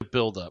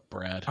build up,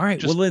 Brad. All right,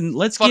 Just well then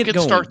let's fucking get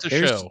going. start the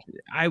show.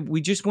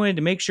 We just wanted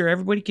to make sure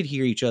everybody could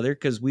hear each other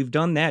because we've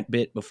done that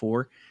bit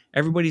before.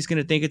 Everybody's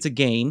going to think it's a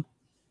game.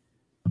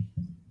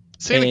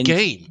 This ain't a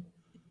game.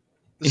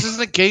 This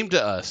isn't a game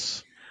to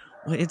us.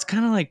 Well, it's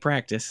kind of like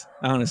practice,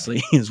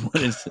 honestly, is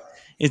what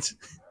it's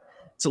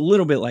a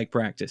little bit like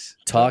practice.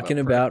 Talking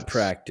about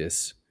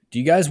practice. Do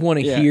you guys want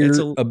to hear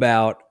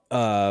about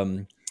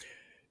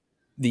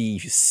the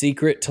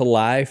secret to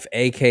life,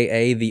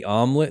 aka the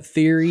omelet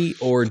theory,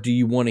 or do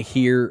you want to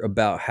hear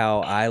about how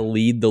I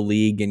lead the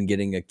league in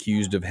getting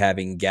accused of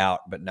having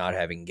gout but not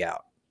having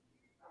gout?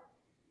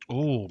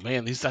 Oh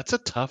man, that's a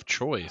tough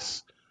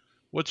choice.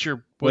 Wait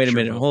a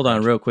minute, hold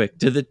on real quick.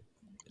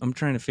 I'm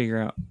trying to figure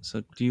out.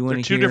 So do you want to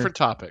hear two different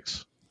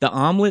topics? The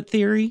omelet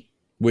theory,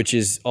 which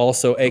is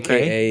also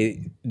aka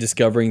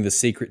discovering the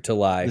secret to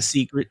life. The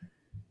secret.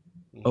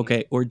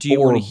 Okay, or do you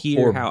want to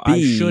hear how I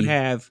should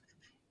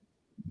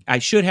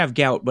have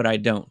gout, but I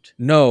don't?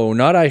 No,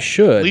 not I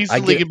should. Leads the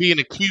league of being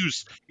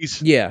accused.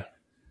 He's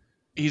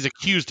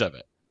accused of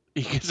it.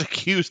 He gets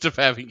accused of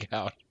having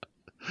gout.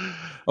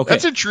 Okay,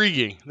 that's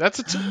intriguing.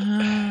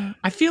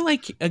 I feel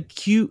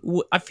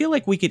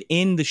like we could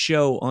end the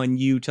show on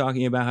you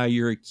talking about how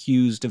you're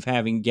accused of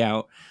having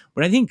gout,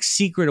 but I think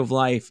Secret of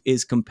Life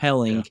is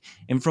compelling. Yeah.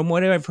 And from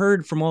what I've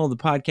heard from all the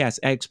podcast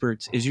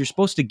experts, is you're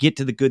supposed to get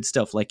to the good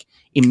stuff like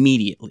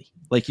immediately.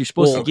 Like you're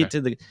supposed to get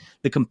to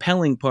the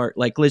compelling part.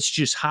 Like let's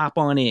just hop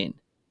on in.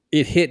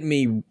 It hit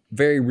me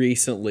very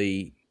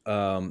recently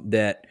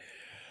that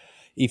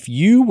if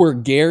you were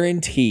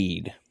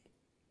guaranteed.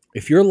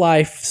 If your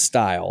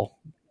lifestyle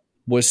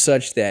was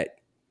such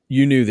that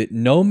you knew that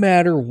no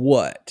matter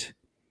what,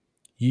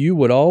 you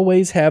would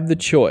always have the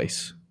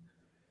choice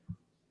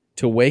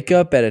to wake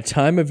up at a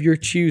time of your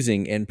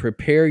choosing and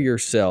prepare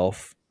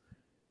yourself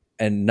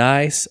a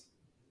nice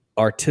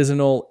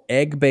artisanal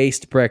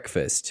egg-based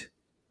breakfast.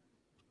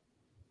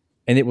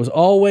 And it was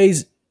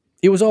always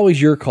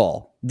your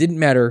call. Didn't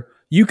matter.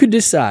 You could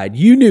decide.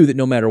 You knew that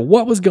no matter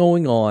what was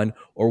going on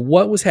or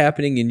what was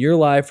happening in your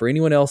life or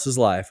anyone else's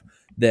life,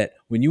 that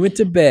when you went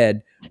to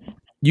bed,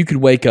 you could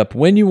wake up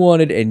when you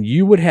wanted and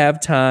you would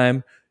have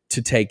time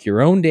to take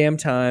your own damn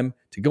time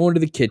to go into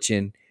the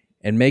kitchen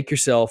and make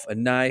yourself a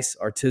nice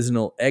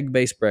artisanal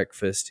egg-based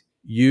breakfast.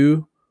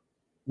 You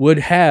would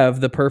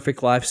have the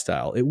perfect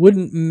lifestyle. It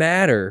wouldn't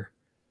matter.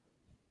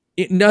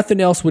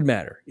 Nothing else would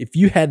matter. If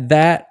you had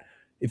that,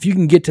 if you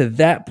can get to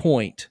that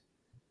point,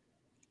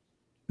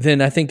 then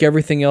I think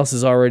everything else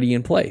is already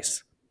in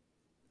place.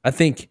 I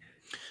think.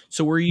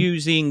 So we're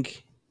using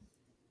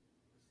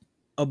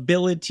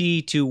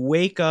ability to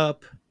wake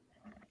up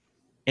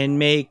and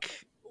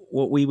make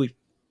what we would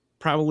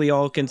probably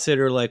all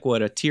consider like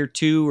a tier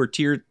 2 or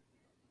tier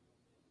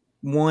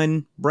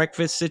 1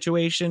 breakfast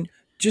situation.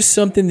 Just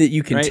something that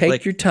you can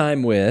take your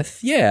time with.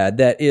 Yeah,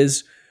 that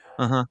is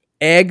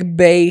egg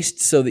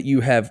based so that you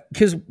have,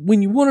 because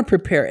when you want to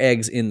prepare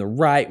eggs in the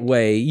right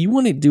way, you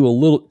want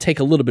to take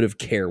a little bit of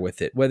care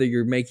with it, whether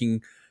you're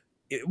making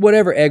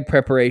whatever egg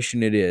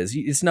preparation it is.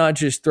 It's not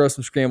just throw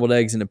some scrambled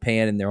eggs in a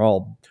pan and they're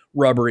all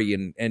rubbery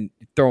and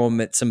throw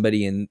them at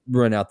somebody and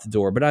run out the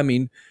door. But I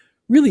mean,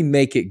 really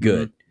make it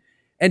good. Mm-hmm.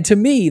 And to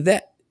me,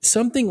 that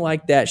something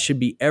like that should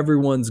be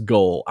everyone's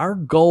goal. Our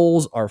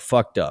goals are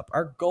fucked up.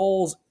 Our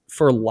goals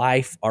for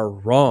life are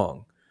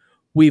wrong.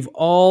 We've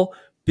all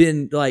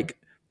been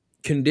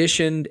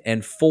conditioned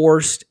and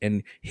forced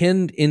and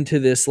hemmed into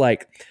this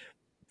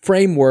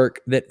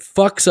framework that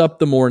fucks up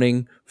the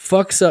morning,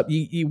 fucks up.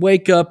 You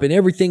wake up and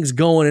everything's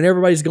going and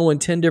everybody's going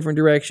 10 different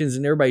directions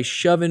and everybody's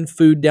shoving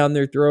food down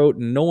their throat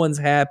and no one's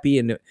happy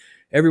and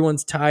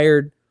everyone's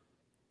tired.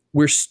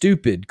 We're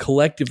stupid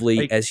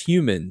collectively as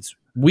humans.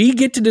 We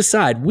get to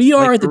decide. We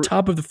are at the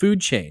top of the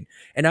food chain.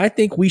 And I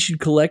think we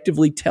should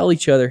collectively tell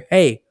each other,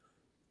 hey,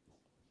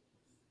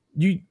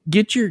 you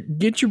get your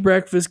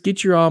breakfast,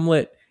 get your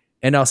omelet,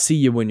 and I'll see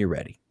you when you're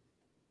ready.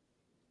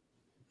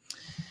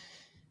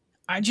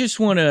 I just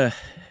want to...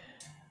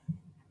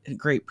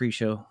 Great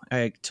pre-show.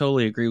 I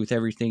totally agree with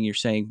everything you're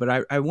saying,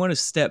 but I want to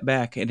step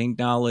back and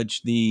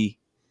acknowledge the...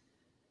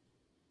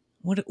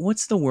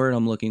 What's the word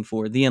I'm looking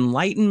for? The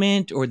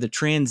enlightenment or the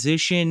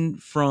transition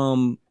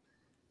from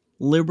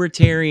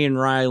libertarian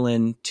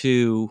Ryland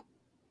to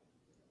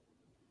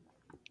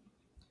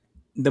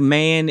the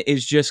man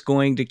is just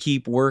going to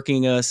keep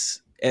working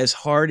us as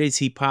hard as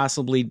he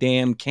possibly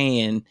damn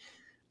can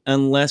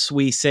unless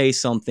we say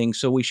something.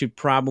 So we should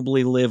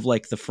probably live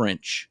like the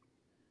French.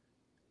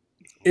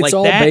 It's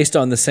all based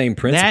on the same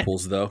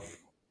principles, though.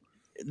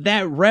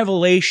 That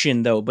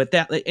revelation, though,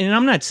 and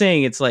I'm not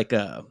saying it's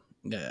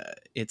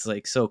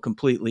it's so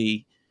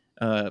completely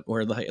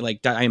or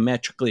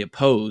diametrically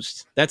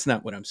opposed. That's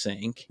not what I'm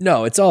saying.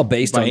 No, it's all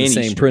based on the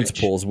same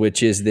principles,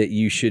 which is that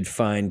you should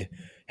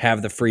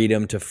have the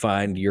freedom to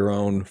find your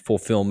own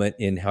fulfillment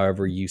in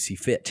however you see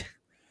fit.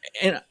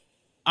 And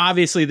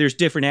obviously there's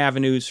different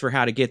avenues for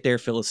how to get there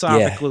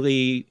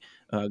philosophically,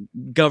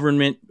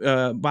 government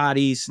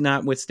bodies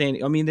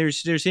notwithstanding. I mean,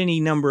 there's any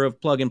number of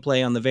plug and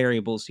play on the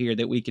variables here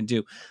that we can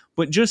do,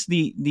 but just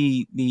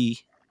the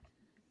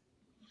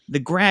the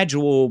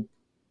gradual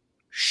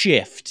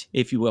shift,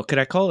 if you will. Could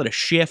I call it a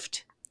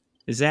shift?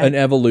 Is that an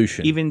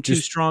evolution? Even too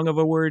strong of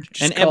a word?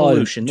 An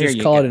evolution.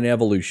 Just call it an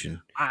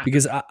evolution.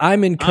 Because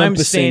I'm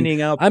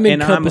encompassing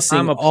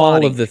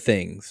all of the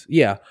things.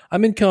 Yeah,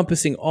 I'm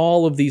encompassing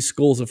all of these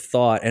schools of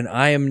thought, and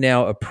I am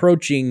now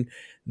approaching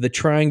the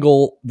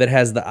triangle that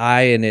has the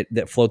eye in it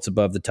that floats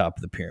above the top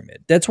of the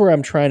pyramid. That's where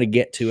I'm trying to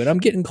get to, and I'm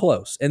getting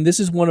close. And this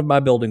is one of my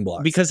building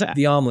blocks, because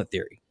the omelet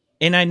theory.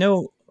 And I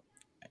know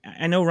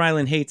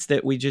Rylan hates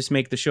that we just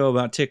make the show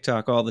about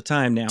TikTok all the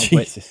time now,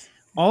 Jesus.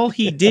 But all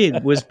he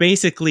did was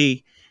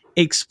basically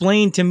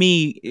explain to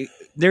me.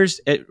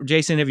 There's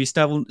Jason. Have you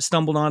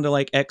stumbled onto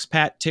like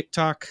expat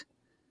TikTok?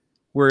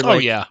 Where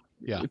yeah.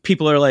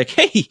 People are like,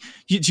 hey,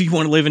 do you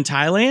want to live in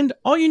Thailand?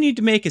 All you need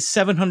to make is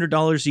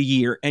 $700 a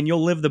year and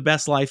you'll live the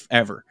best life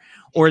ever.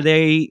 Or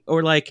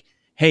like,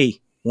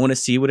 hey, want to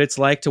see what it's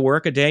like to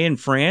work a day in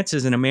France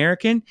as an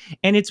American?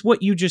 And it's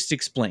what you just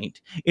explained.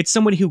 It's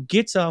somebody who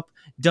gets up,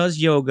 does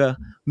yoga,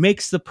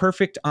 makes the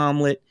perfect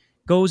omelet,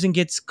 goes and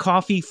gets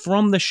coffee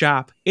from the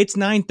shop. It's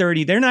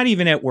 9:30. They're not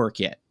even at work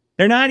yet.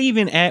 They're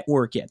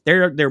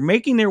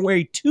making their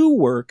way to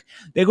work.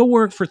 They go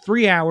work for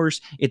 3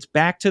 hours. It's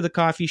back to the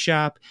coffee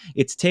shop.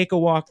 It's take a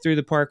walk through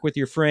the park with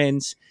your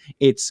friends.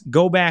 It's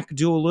go back,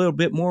 do a little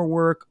bit more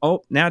work.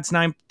 Oh, now it's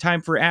time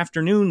for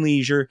afternoon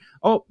leisure.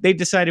 Oh, they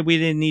decided we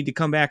didn't need to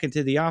come back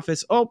into the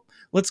office. Oh,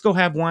 let's go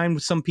have wine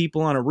with some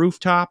people on a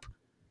rooftop.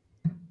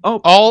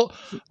 Oh,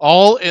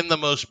 all in the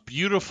most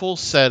beautiful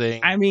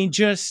setting. I mean,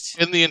 just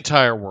in the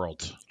entire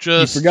world.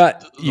 Just you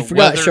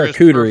forgot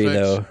charcuterie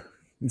though.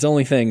 It's the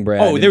only thing,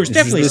 Brad. Oh, there was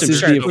definitely some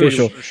charcuterie. This is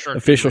the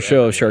official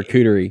show of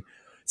charcuterie.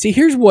 See,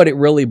 here's what it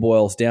really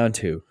boils down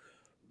to.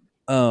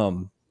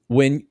 When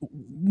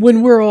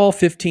we're all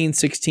 15,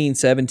 16,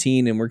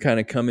 17, and we're kind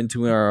of coming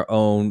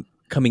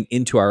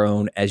into our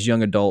own as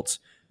young adults,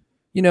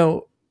 we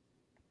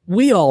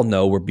all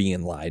know we're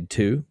being lied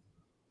to.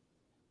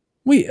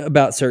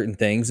 About certain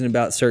things and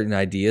about certain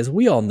ideas,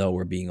 we all know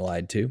we're being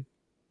lied to.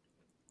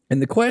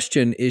 And the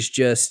question is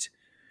just,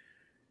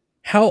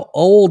 how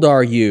old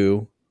are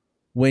you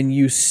when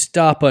you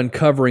stop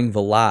uncovering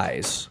the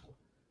lies?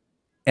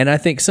 And I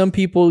think some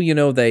people,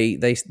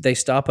 they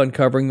stop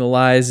uncovering the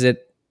lies at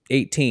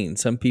 18.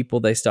 Some people,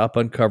 they stop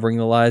uncovering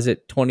the lies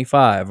at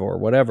 25 or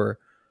whatever.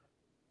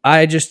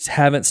 I just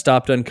haven't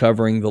stopped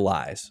uncovering the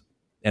lies,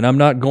 and I'm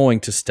not going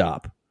to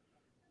stop.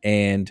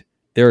 And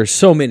there are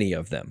so many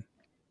of them.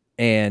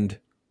 And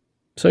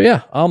so,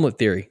 yeah, omelet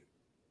theory.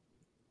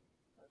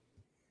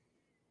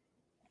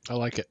 I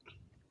like it.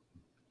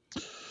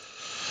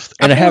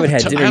 And I haven't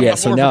had dinner yet,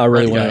 so now I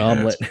really want an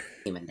omelet.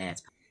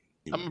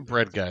 I'm a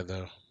bread guy,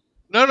 though.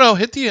 No,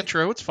 hit the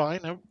intro. It's fine.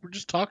 We're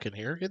just talking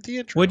here. Hit the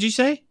intro. What'd you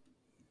say?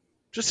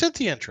 Just hit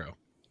the intro.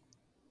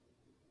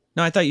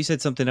 No, I thought you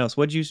said something else.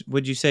 What'd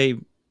you say?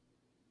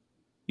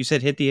 You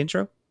said hit the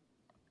intro?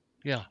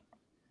 Yeah.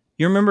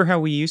 You remember how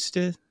we used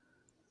to?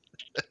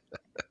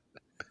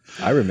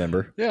 I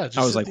remember. Yeah.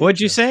 I was like,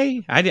 what'd you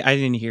say? I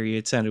didn't hear you.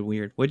 It sounded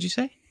weird. What'd you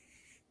say?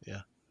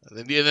 Yeah.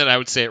 And then I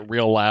would say it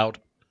real loud.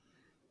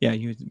 Yeah,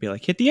 you'd be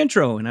like, hit the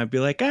intro. And I'd be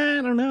like,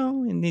 I don't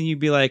know. And then you'd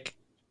be like...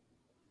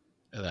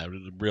 And that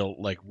was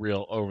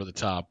real over the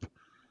top.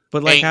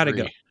 But like, how'd it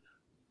go?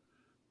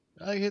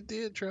 I hit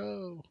the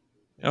intro.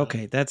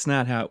 Okay, that's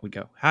not how it would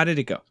go. How did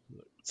it go?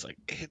 It's like,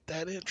 hit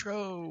that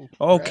intro.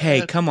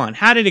 Okay, Brad. Come on.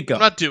 How did it go?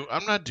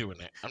 I'm not doing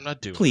it.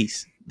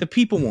 Please. The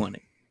people want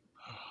it.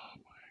 Oh,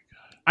 my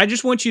God. I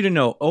just want you to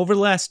know, over the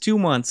last 2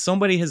 months,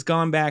 somebody has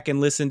gone back and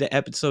listened to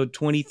episode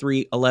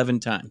 23 11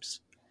 times.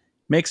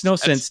 Makes no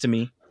sense to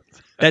me.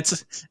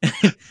 It's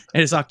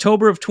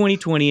October of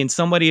 2020, and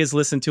somebody has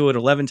listened to it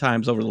 11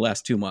 times over the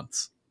last 2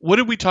 months. What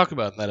did we talk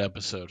about in that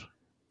episode?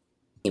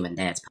 Human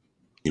dads.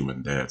 I'm gonna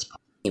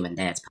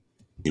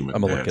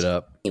look it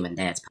up. Human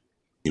dads.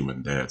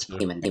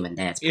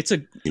 It's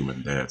a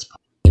Human dads.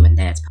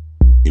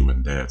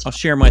 I'll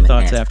share my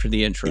thoughts after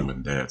the intro.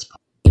 Human dads.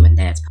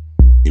 Podcast.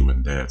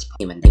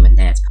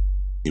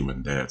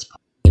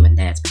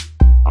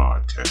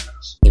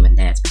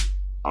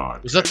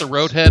 Was that the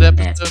Roadhead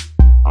episode?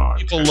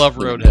 People love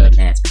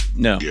Roadhead.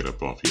 No. Get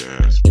up off your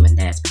ass. Human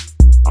dads.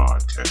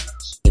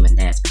 Podcast. Human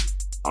dads.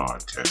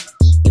 Podcast.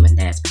 Human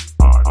dads.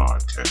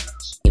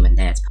 Podcast. Human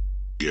dads.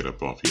 Get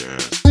up off your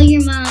ass. Tell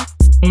your mom.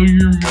 Tell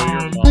your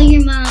mom. Tell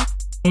your mom.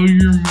 Tell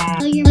your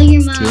mom. Tell your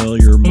mom. Tell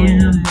your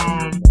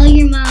mom. Tell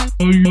your mom.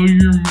 Tell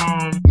your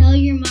mom. Tell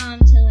your mom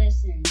to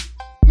listen.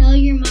 Tell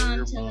your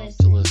mom to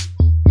listen.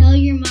 Tell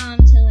your mom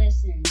to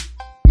listen.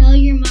 Tell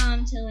your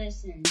mom to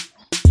listen.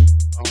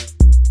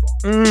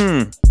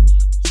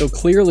 So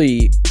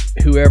clearly,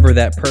 whoever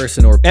that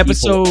person or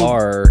people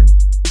are,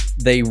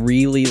 they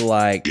really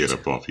liked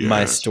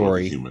my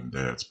story Human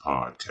Dads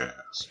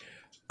Podcast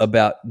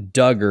about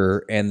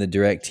Duggar and the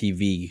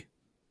DirecTV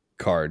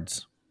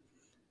cards.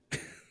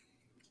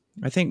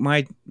 I think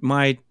my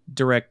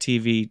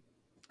DirecTV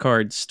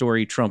card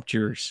story trumped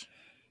yours.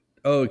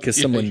 Oh, because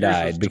someone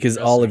died. Because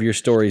all of your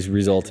stories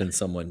result in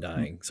someone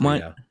dying.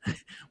 So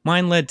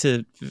mine led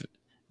to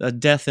a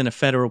death in a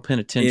federal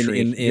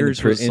penitentiary.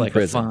 Yours was like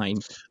prison. A fine.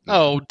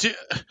 Oh, dude,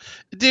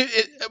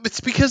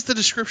 it's because the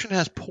description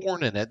has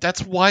porn in it.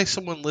 That's why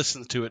someone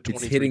listens to it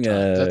 23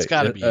 times. That's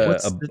got to be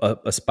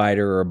a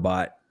spider or a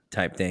bot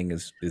type thing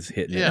is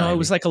hitting. Yeah, no, it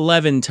was like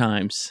 11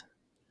 times.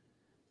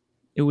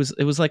 It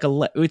was like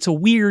it's a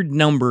weird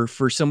number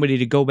for somebody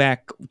to go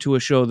back to a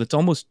show that's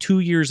almost 2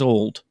 years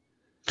old.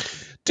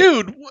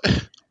 Dude,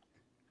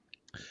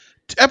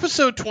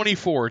 episode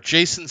 24,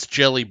 Jason's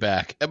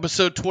Jellyback.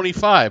 Episode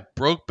 25,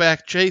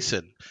 Brokeback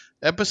Jason.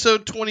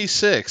 Episode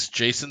 26,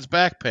 Jason's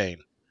Back Pain.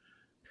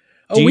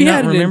 Oh, we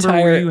had an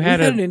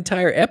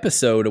entire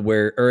episode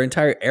or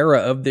entire era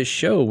of this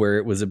show where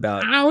it was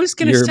about. I was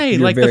going to say,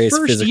 like the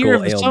first year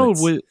of the show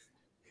was.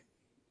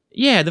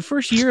 Yeah, the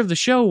first year of the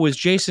show was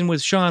Jason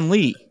with Sean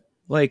Lee.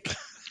 Like,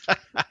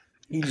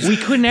 we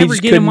couldn't ever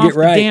get him off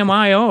the damn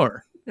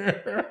IR.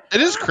 It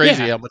is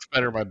crazy how much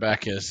better my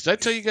back is. Did I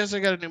tell you guys I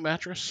got a new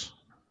mattress?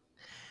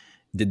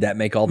 Did that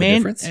make all the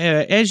difference?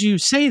 As you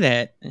say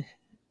that,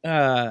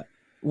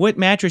 what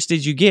mattress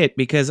did you get?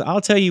 Because I'll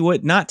tell you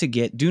what not to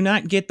get. Do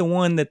not get the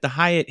one that the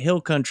Hyatt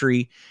Hill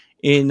Country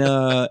in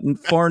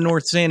far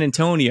north San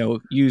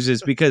Antonio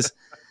uses, because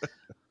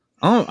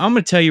I'm going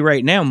to tell you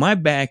right now, my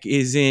back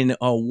is in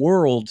a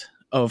world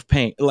of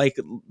pain, like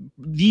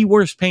the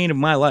worst pain of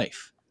my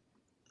life.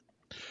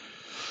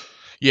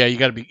 Yeah, you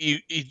got to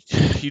be.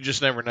 You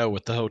just never know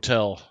with the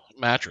hotel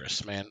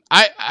mattress, man.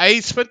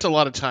 I spent a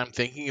lot of time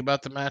thinking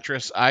about the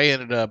mattress. I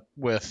ended up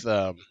with.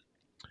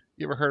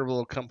 You ever heard of a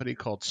little company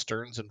called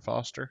Stearns and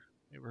Foster?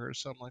 You ever heard of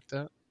something like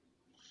that?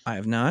 I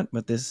have not,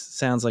 but this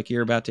sounds like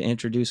you're about to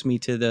introduce me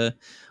to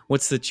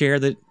what's the chair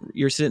that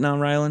you're sitting on,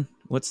 Rylan?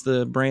 What's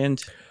the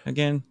brand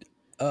again?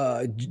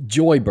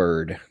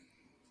 Joybird.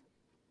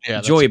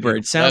 Yeah,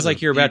 Joybird. Sounds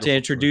like you're about to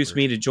introduce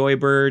me to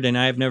Joybird, and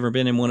I've never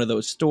been in one of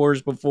those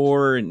stores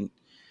before. And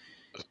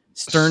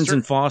Stearns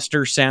and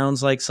Foster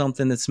sounds like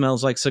something that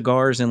smells like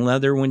cigars and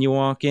leather when you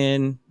walk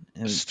in.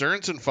 And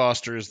Stearns and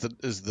Foster is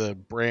the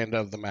brand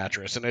of the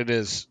mattress, and it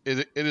is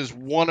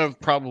one of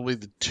probably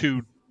the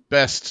two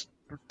best,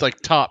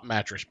 like, top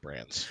mattress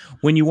brands.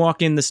 When you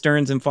walk in the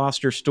Stearns and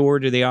Foster store,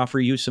 do they offer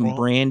you some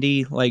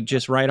brandy, like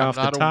just right off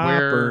the top? I'm not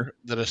aware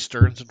that a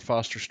Stearns and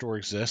Foster store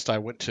exists. I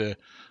went to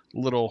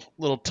little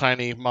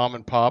tiny mom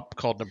and pop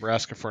called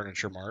Nebraska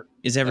Furniture Mart.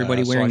 Is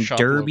everybody wearing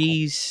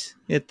derbies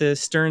at the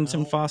Stearns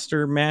and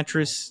Foster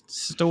mattress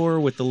store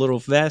with the little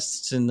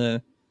vests and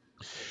the?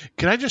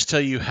 Can I just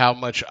tell you how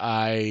much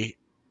I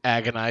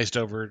agonized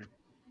over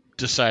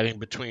deciding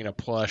between a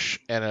plush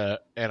and a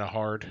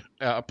hard,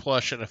 a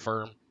plush and a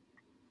firm?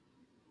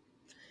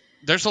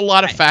 There's a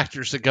lot of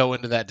factors that go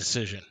into that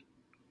decision.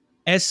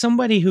 As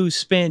somebody who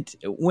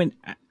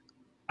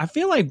I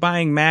feel like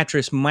buying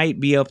mattress might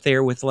be up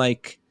there with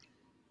like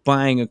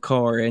buying a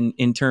car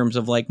in terms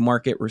of like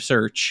market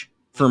research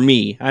for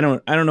me. I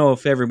don't know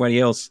if everybody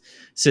else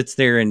sits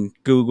there and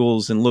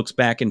Googles and looks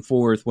back and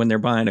forth when they're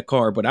buying a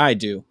car, but I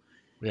do.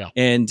 Yeah.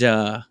 And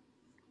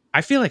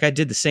I feel like I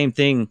did the same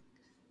thing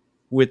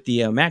with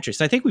the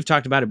mattress. I think we've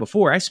talked about it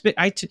before.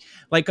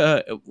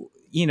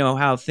 You know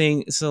how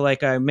things. So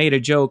like I made a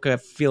joke. I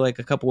feel like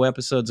a couple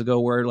episodes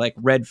ago where like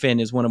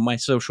Redfin is one of my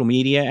social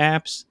media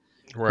apps,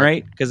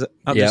 right? Because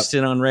I'll just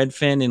sit on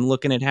Redfin and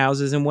looking at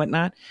houses and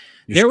whatnot.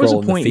 There was a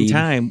point in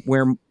time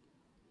where,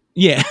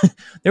 there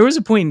was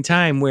a point in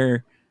time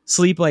where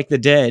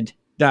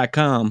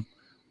sleeplikethedead.com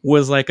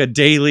was like a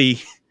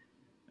daily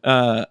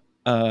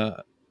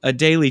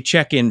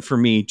check-in for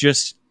me,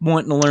 just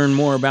wanting to learn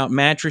more about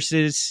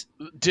mattresses.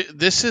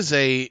 This is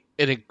an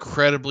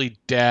incredibly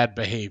dad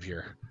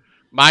behavior.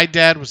 My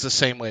dad was the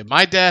same way.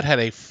 My dad had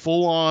a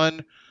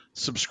full-on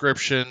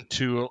subscription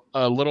to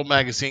a little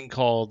magazine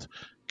called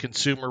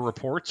Consumer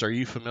Reports. Are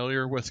you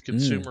familiar with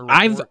Consumer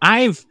Reports?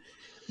 I've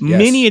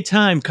many a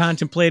time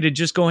contemplated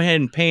just go ahead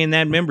and paying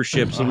that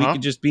membership so we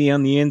could just be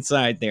on the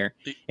inside there,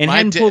 and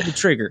hadn't pulled the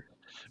trigger.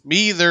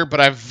 Me either, but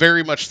I've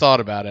very much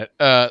thought about it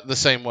the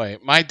same way.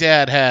 My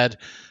dad had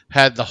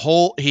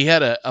he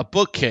had a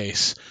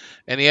bookcase,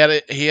 and he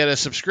had a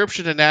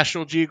subscription to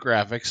National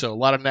Geographic, so a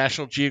lot of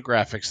National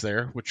Geographics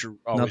there, which are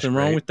always nothing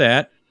wrong with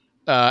that.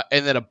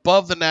 And then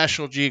above the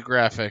National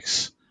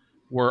Geographics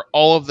were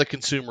all of the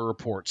Consumer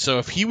Reports. So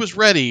if he was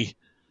ready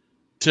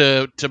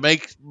to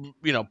make,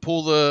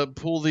 pull the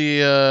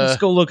let's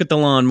go look at the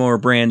lawnmower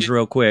brands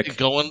real quick.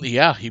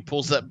 He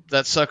pulls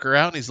that sucker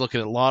out and he's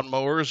looking at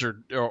lawnmowers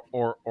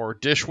or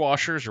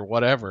dishwashers or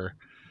whatever.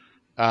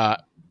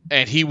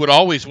 And he would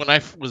always, when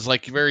I was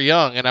like very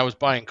young and I was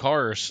buying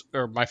cars,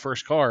 or my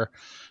first car,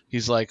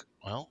 he's like,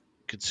 well,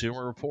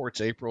 Consumer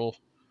Reports, April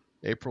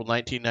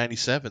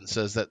 1997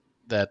 says that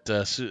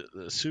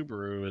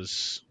Subaru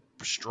is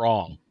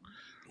strong.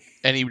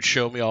 And he would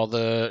show me all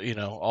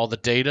the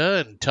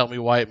data and tell me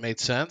why it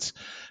made sense.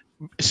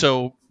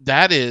 So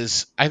that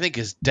is, I think,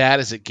 as dad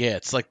as it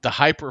gets. Like the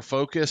hyper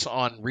focus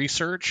on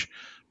research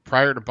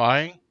prior to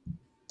buying,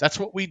 that's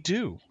what we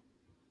do.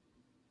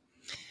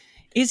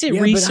 Is it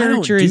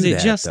research or is it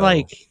just though.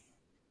 Like,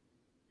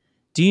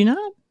 do you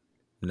not?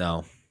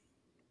 No,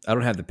 I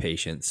don't have the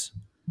patience.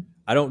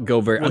 I don't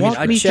go very. Walk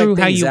I me check through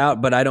how things you-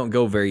 out, but I don't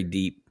go very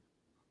deep.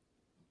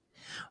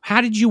 How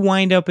did you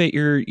wind up at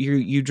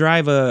you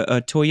drive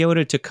a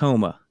Toyota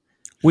Tacoma,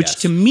 which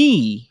Yes. to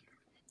me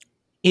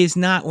is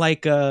not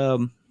like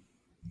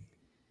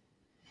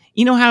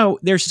you know how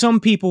there's some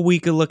people we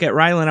could look at.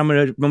 Rylan, I'm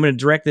gonna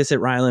direct this at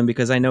Rylan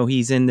because I know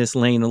he's in this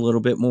lane a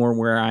little bit more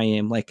where I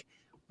am. Like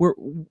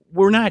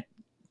we're not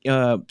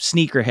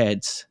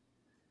sneakerheads,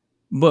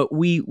 but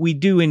we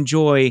do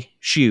enjoy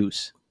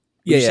shoes.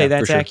 Would you say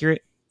that's for sure.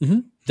 accurate? Mm-hmm.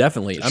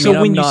 Definitely. I So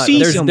mean, when I'm you not, see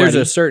there's somebody-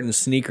 a certain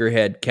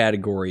sneakerhead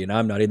category, and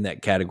I'm not in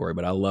that category,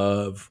 but I got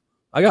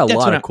a That's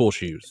lot what of cool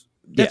shoes.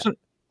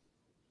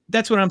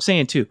 That's what I'm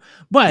saying too.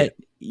 But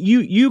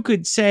you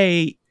could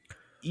say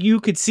you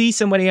could see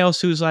somebody else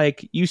who's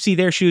like, you see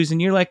their shoes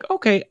and you're like,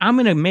 okay, I'm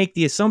going to make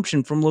the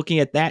assumption from looking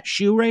at that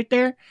shoe right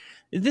there,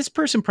 this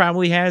person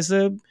probably has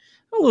a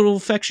little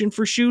affection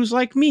for shoes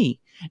like me.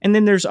 And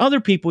then there's other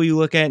people you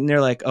look at and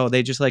they're like, oh,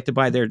 they just like to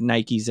buy their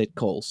Nikes at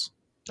Kohl's.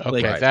 Okay,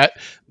 Like, that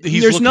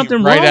he's there's looking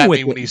nothing right wrong at with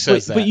me when it, he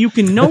says that. but you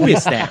can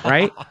notice that,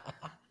 right?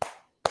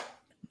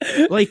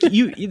 Like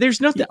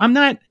there's nothing. I'm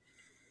not.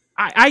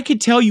 I could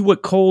tell you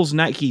what Kohl's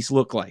Nikes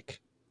look like.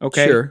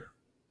 Okay, Sure.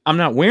 I'm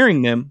not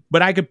wearing them,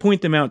 but I could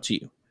point them out to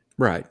you.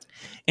 Right.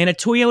 And a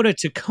Toyota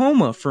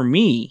Tacoma for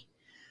me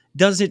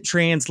doesn't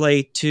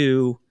translate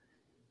to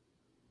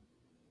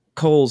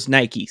Kohl's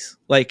Nikes.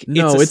 Like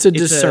No, it's a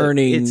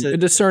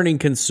discerning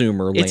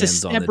consumer it's a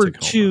lands on step the or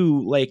Tacoma.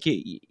 two. Like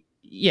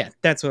yeah,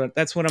 that's what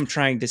I'm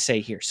trying to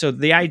say here. So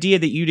the idea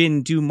that you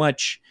didn't do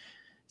much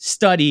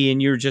study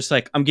and you're just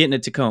like, I'm getting a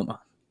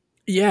Tacoma.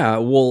 Yeah,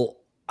 well,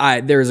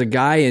 there's a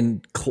guy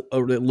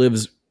that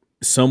lives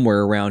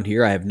somewhere around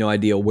here. I have no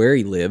idea where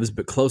he lives,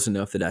 but close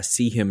enough that I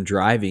see him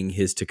driving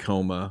his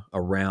Tacoma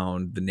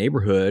around the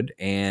neighborhood.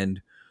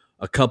 And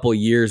a couple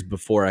years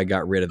before I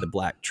got rid of the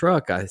black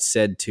truck, I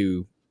said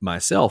to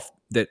myself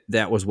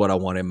that was what I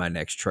wanted my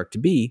next truck to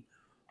be,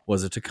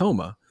 was a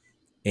Tacoma.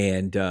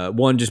 And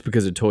one, just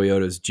because of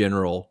Toyota's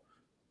general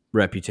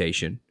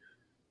reputation,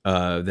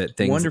 that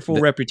things Wonderful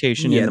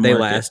reputation. In the they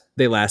market.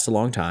 they last a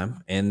long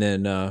time. And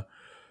then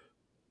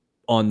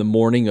on the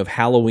morning of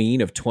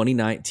Halloween of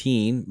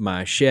 2019,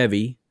 my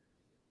Chevy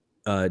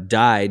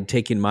died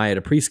taking Maya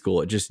to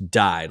preschool. It just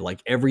died.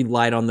 Like every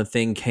light on the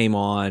thing came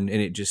on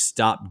and it just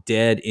stopped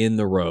dead in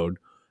the road.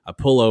 I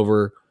pull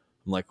over.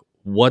 I'm like,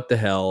 what the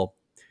hell?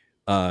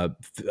 My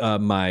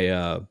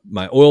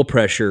oil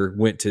pressure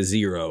went to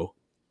 0.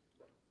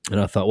 And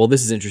I thought, well,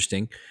 this is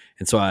interesting.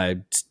 And so I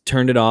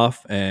turned it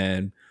off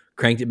and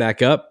cranked it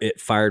back up.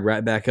 It fired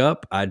right back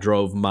up. I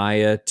drove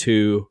Maya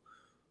to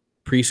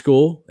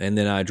preschool, and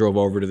then I drove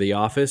over to the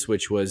office,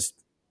 which was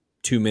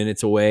 2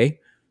 minutes away,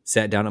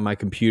 sat down at my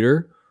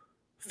computer,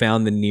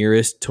 found the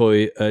nearest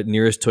Toyota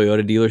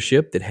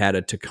dealership that had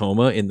a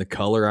Tacoma in the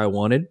color I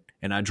wanted,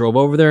 and I drove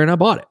over there and I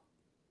bought it.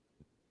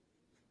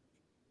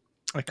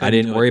 I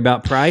didn't worry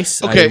about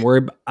price. Okay.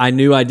 I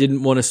knew I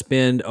didn't want to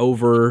spend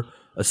over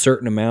a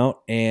certain amount,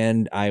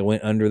 and I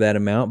went under that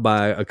amount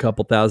by a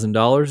couple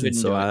 $1,000s, and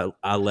so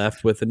I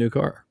left with a new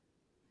car.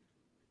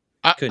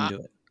 Couldn't do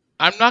it.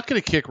 I'm not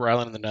going to kick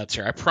Rylan in the nuts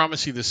here. I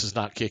promise you this is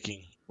not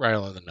kicking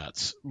Rylan in the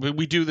nuts.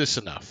 We do this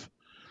enough.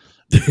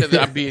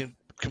 I'm being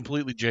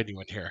completely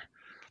genuine here.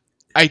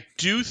 I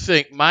do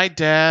think my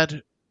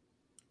dad,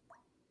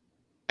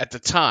 at the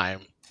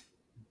time,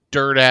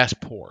 dirt ass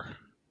poor.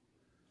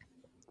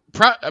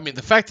 I mean,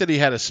 the fact that he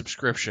had a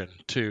subscription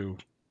to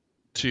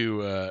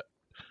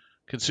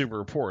Consumer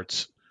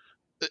Reports,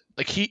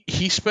 like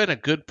he spent a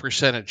good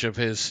percentage of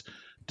his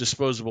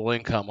disposable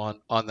income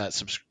on that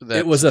subscription.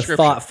 It was a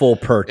thoughtful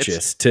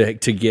purchase to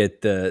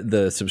get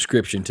the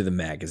subscription to the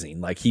magazine.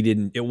 Like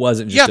it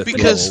wasn't just a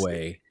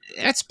throwaway.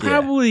 That's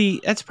probably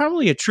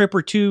a trip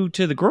or two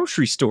to the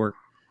grocery store.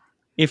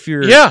 If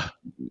you're if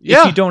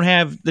you don't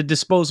have the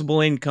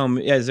disposable income,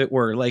 as it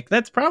were, like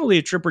that's probably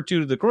a trip or two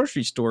to the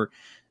grocery store.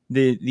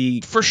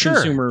 The for sure.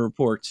 Consumer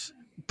Reports.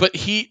 But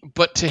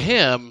to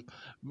him,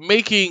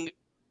 making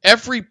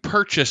every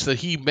purchase that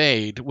he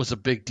made was a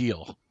big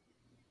deal.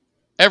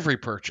 Every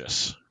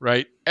purchase,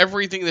 right?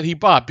 Everything that he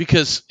bought,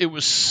 because it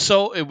was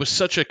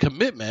such a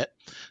commitment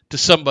to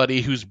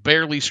somebody who's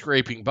barely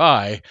scraping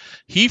by.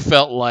 He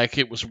felt like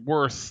it was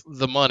worth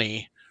the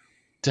money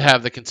to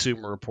have the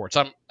Consumer Reports.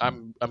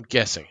 I'm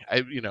guessing.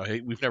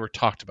 We've never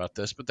talked about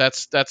this, but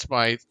that's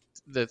my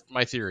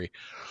theory.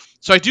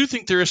 So I do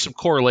think there is some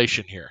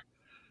correlation here.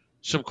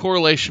 Some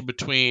correlation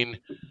between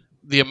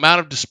the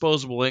amount of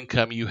disposable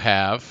income you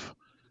have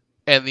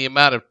and the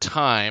amount of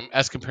time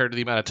as compared to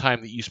the amount of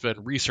time that you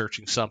spend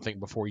researching something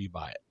before you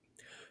buy it.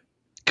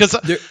 Because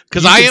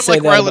I am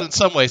like Rylan in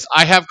some ways.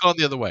 I have gone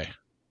the other way.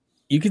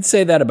 You could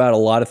say that about a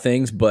lot of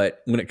things,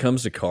 but when it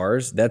comes to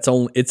cars,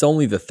 it's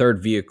only the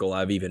third vehicle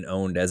I've even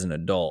owned as an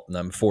adult, and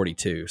I'm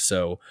 42.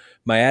 So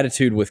my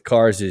attitude with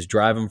cars is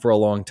drive them for a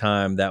long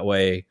time. That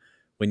way,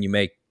 when you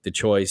make the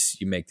choice,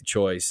 you make the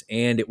choice.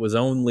 And it was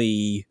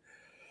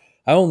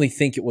I only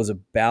think it was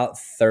about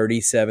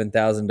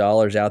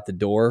 $37,000 out the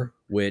door,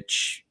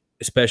 which,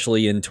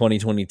 especially in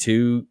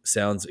 2022,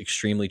 sounds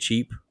extremely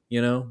cheap.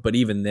 but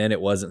even then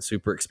it wasn't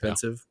super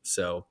expensive. Yeah.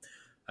 So,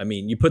 I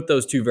mean, you put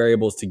those two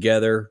variables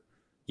together.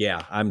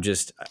 Yeah,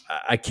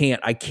 I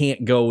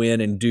can't go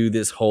in and do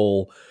this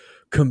whole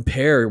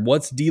compare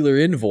what's dealer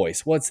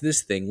invoice, what's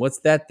this thing, what's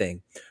that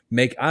thing.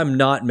 I'm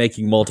not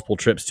making multiple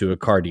trips to a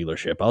car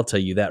dealership. I'll tell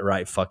you that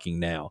right fucking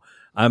now.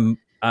 I've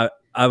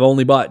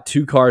only bought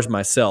 2 cars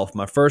myself.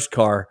 My first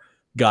car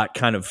got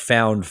kind of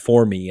found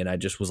for me, and I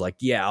just was like,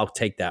 yeah, I'll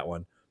take that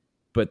one.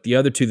 But the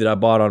other 2 that I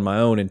bought on my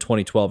own in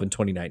 2012 and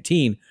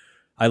 2019,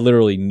 I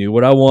literally knew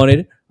what I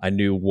wanted. I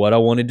knew what I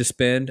wanted to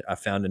spend. I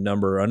found a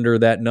number under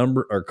that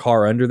number, or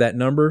car under that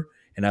number,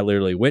 and I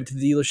literally went to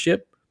the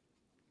dealership,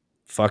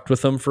 fucked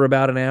with them for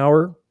about an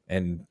hour,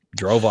 and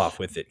drove off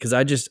with it.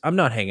 Because I'm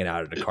not hanging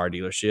out at a car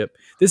dealership.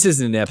 This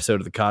isn't an episode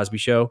of the Cosby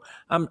Show.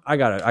 I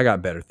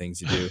got better things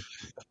to do.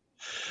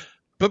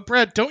 But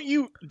Brad, don't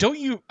you?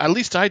 At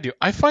least I do.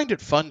 I find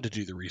it fun to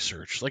do the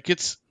research. Like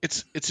it's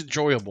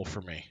enjoyable for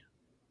me.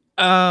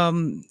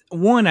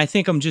 One, I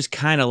think I'm just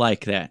kind of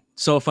like that.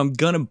 So if I'm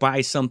gonna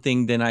buy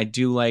something, then I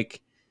do like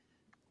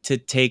to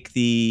take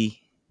the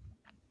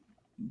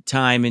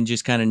time and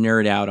just kind of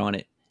nerd out on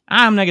it.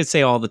 I'm not gonna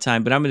say all the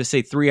time, but I'm gonna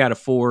say 3 out of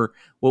 4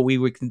 what we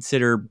would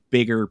consider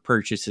bigger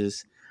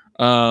purchases.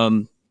 I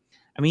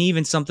mean,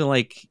 even something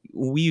like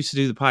we used to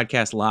do the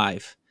podcast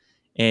live,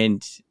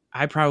 and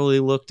I probably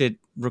looked at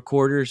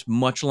recorders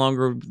much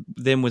longer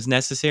than was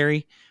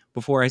necessary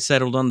before I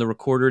settled on the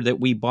recorder that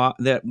we bought,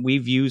 that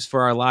we've used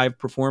for our live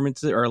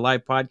performances or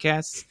live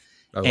podcasts.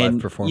 Live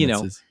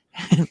performances.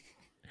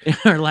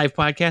 Our live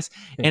podcast.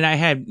 And I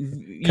had,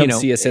 Come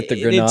see us at the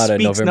Granada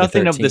November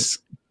nothing 13th. Of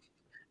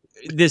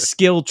this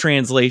skill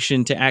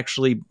translation to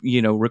actually,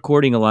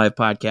 recording a live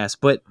podcast.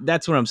 But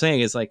that's what I'm saying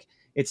is like,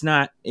 it's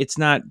not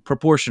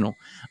proportional.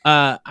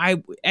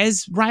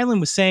 As Rylan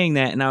was saying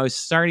that, and I was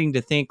starting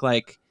to think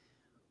like,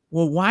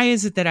 well, why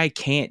is it that I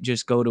can't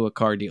just go to a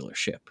car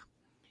dealership?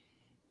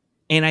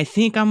 And I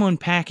think I'm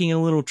unpacking a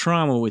little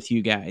trauma with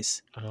you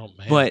guys. Oh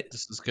man, but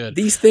this is good.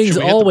 These things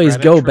always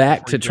go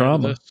back to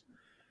trauma.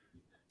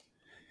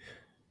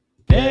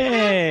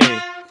 Hey!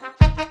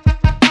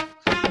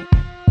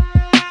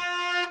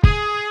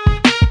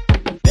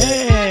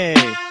 Hey!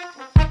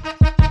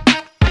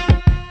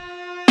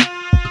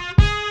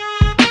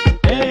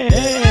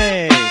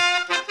 Hey!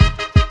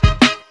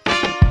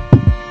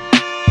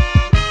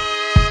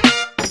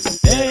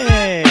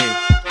 Hey!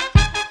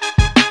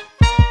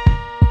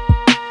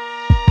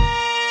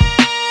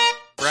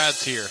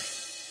 Brad's here.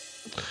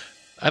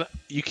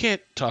 You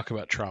can't talk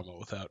about trauma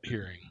without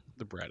hearing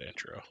the Brad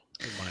intro,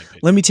 in my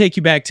opinion. Let me take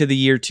you back to the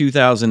year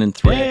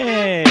 2003.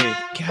 Hey!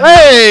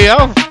 Hey!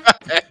 All right.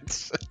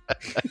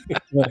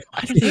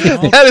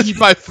 That is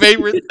my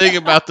favorite thing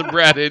about the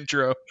Brad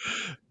intro.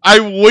 I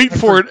wait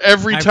for it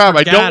every time.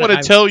 I don't want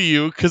to tell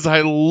you because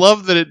I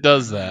love that it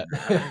does that.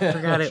 I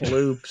forgot it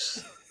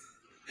loops.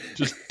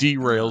 Just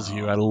derails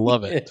you. I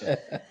love it.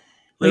 Let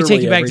me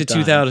take you back to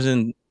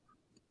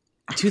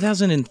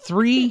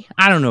 2003?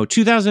 I don't know.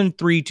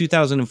 2003,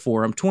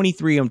 2004. I'm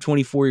 23. I'm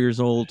 24 years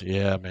old.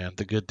 Yeah, man.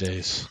 The good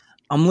days.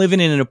 I'm living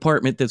in an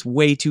apartment that's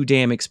way too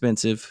damn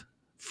expensive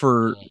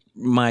for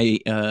my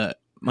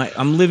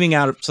I'm living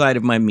outside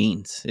of my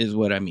means is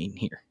what I mean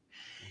here.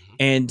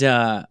 And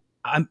I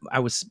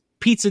was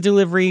pizza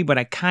delivery, but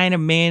I kind of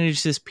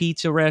managed this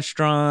pizza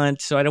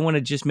restaurant, so I don't want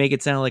to just make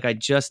it sound like I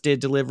just did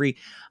delivery.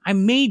 I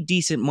made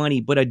decent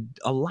money, but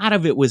a lot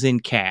of it was in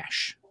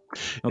cash.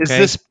 Okay? Is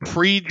this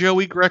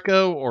pre-Joey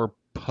Greco or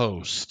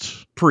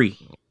post? Pre.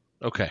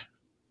 Okay.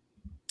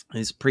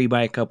 It's pre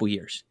by a couple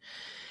years.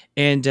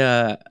 And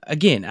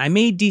again, I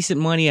made decent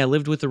money. I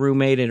lived with a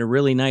roommate at a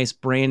really nice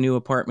brand new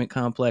apartment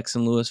complex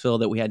in Louisville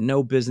that we had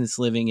no business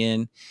living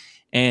in.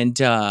 And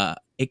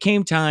it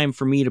came time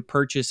for me to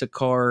purchase a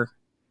car.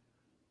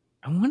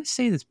 I want to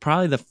say that's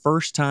probably the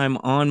first time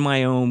on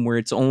my own where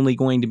it's only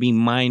going to be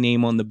my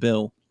name on the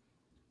bill.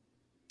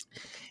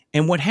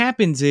 And what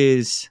happens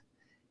is,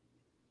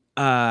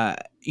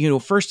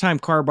 first time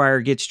car buyer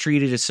gets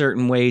treated a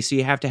certain way. So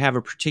you have to have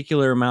a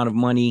particular amount of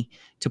money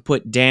to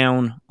put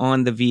down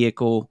on the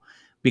vehicle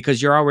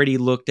because you're already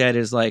looked at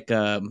as like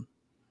a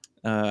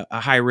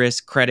high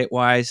risk credit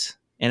wise.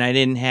 And I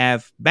didn't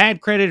have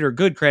bad credit or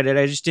good credit.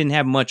 I just didn't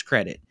have much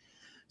credit.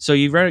 So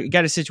you've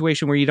got a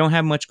situation where you don't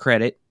have much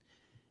credit.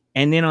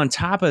 And then on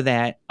top of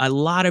that, a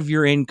lot of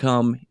your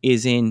income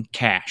is in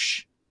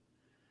cash.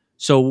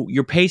 So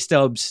your pay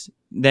stubs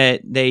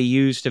that they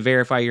use to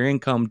verify your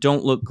income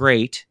don't look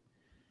great.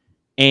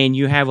 And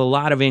you have a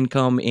lot of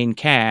income in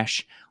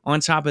cash. On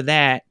top of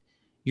that,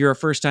 you're a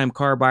first-time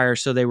car buyer,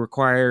 so they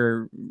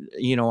require,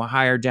 a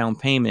higher down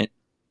payment.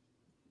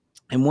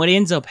 And what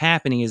ends up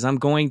happening is I'm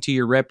going to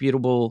your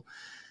reputable,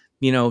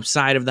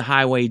 side of the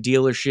highway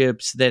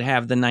dealerships that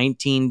have the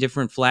 19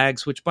 different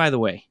flags, which, by the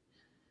way,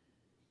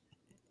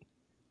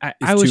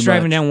 I was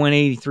driving down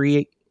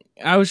 183.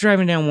 I was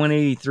driving down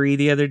 183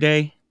 the other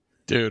day.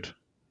 Dude.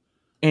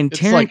 And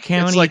Tarrant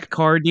County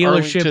car dealerships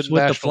Arlington with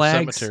National the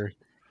flags. Cemetery.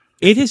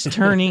 It is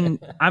turning.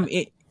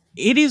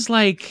 It is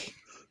like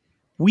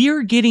we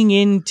are getting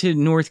into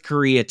North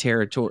Korea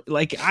territory.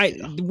 Like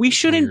we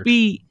shouldn't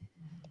be.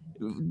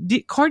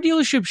 Car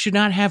dealerships should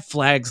not have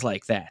flags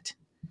like that.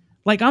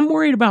 Like I'm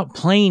worried about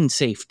plane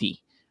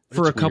safety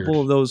for a couple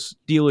of those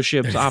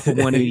dealerships off of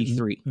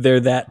 183.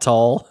 They're that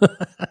tall.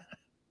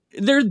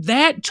 They're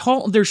that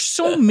tall. There's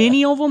so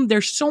many of them.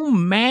 They're so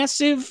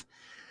massive.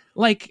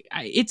 Like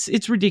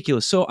it's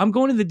ridiculous. So I'm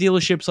going to the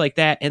dealerships like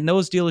that, and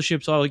those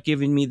dealerships are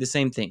giving me the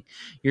same thing.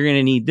 You're going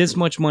to need this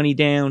much money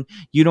down.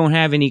 You don't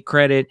have any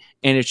credit,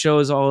 and it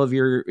shows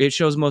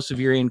most of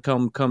your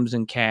income comes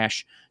in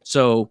cash.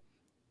 So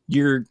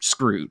you're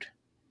screwed.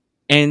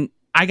 And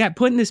I got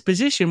put in this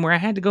position where I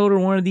had to go to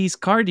one of these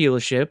car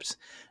dealerships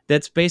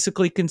that's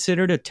basically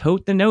considered a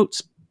tote the note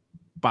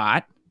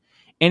spot.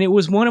 And it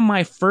was one of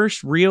my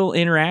first real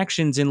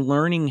interactions in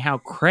learning how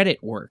credit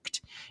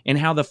worked and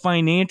how the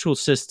financial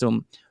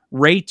system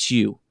rates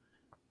you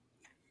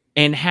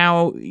and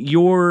how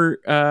your,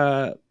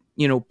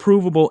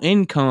 provable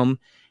income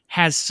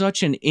has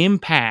such an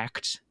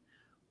impact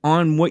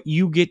on what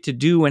you get to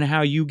do and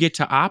how you get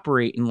to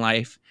operate in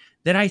life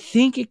that I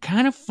think it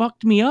kind of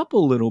fucked me up a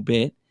little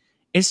bit,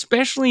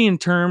 especially in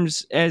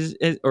terms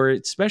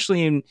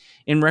especially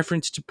in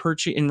reference to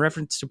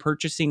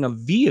purchasing a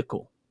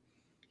vehicle.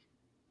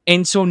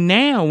 And so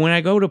now when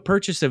I go to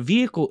purchase a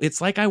vehicle,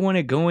 it's like I want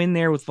to go in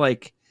there with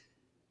like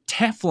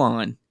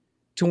Teflon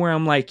to where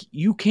I'm like,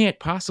 you can't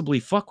possibly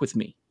fuck with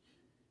me.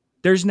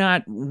 There's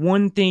not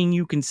one thing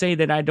you can say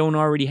that I don't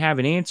already have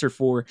an answer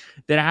for,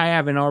 that I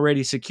haven't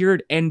already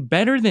secured. And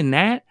better than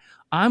that,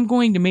 I'm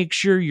going to make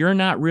sure you're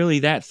not really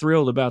that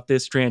thrilled about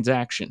this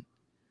transaction.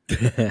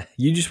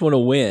 You just want to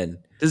win.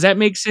 Does that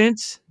make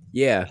sense?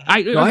 Yeah.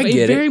 I get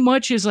it. Very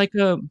much is like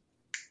an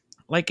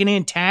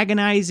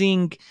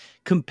antagonizing,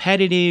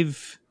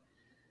 competitive,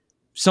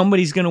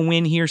 somebody's going to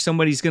win here,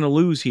 somebody's going to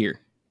lose here.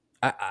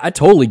 I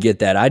totally get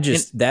that. I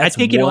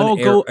think it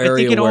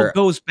all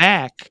goes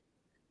back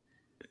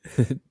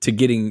to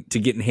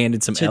getting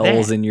handed some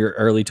L's in your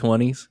early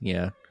 20s.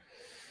 Yeah.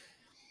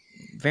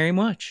 Very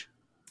much.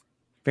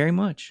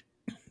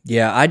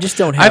 Yeah, I just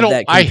don't have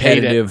that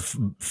competitive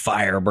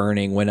fire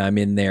burning when I'm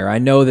in there. I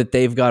know that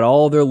they've got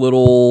all their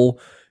little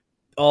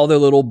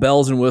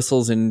bells and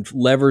whistles and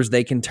levers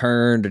they can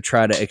turn to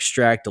try to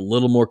extract a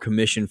little more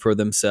commission for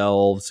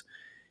themselves.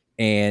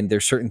 And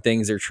there's certain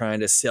things they're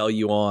trying to sell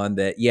you on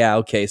that, yeah,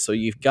 okay, so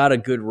you've got a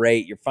good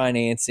rate, you're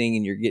financing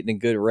and you're getting a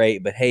good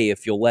rate, but hey,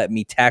 if you'll let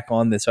me tack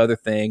on this other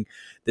thing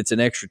that's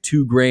an extra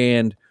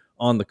 $2,000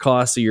 on the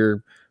cost of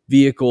your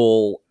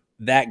vehicle,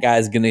 that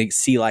guy's going to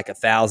see like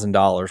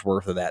 $1,000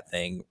 worth of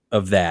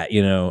that,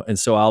 And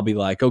so I'll be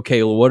like,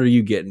 okay, well, what are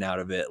you getting out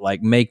of it?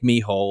 Like, make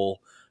me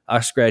whole.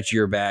 I'll scratch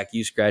your back.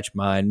 You scratch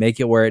mine. Make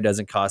it where it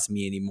doesn't cost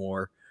me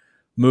anymore.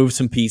 Move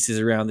some pieces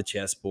around the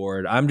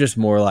chessboard. I'm just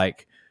more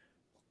like,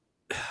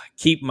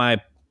 keep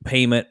my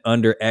payment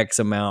under X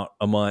amount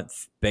a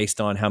month based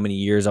on how many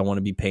years I want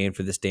to be paying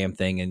for this damn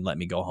thing and let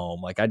me go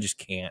home. Like, I just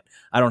can't.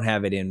 I don't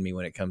have it in me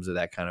when it comes to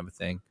that kind of a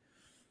thing.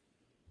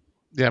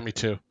 Yeah, me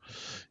too.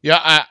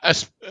 Yeah, I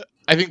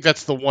think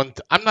that's the one.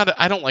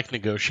 I don't like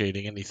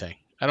negotiating anything.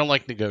 I don't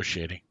like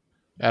negotiating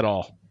at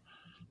all.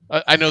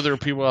 I know there are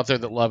people out there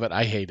that love it.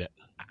 I hate it.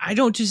 I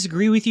don't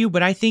disagree with you,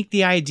 but I think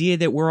the idea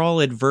that we're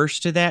all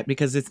adverse to that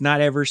because it's not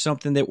ever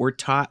something that we're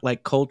taught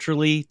like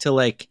culturally to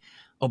like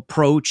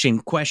approach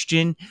and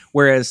question,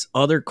 whereas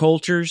other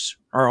cultures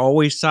are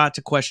always taught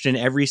to question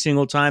every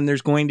single time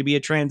there's going to be a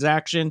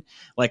transaction.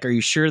 Like, are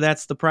you sure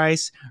that's the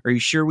price? Are you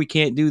sure we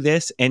can't do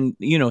this? And,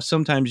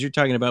 sometimes you're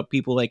talking about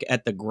people like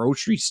at the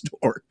grocery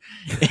store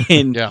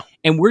and,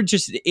 and we're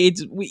just,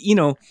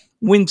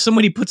 when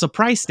somebody puts a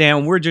price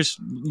down, we're just,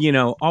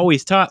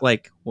 always taught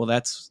like, well,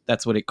 that's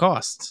what it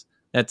costs.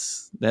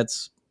 That's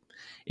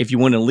if you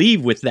want to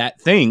leave with that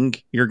thing,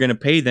 you're going to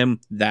pay them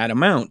that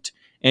amount.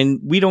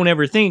 And we don't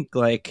ever think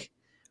like,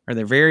 are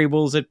there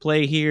variables at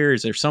play here?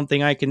 Is there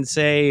something I can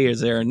say? Is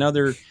there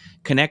another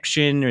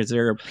connection? Or is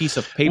there a piece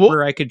of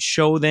paper I could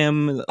show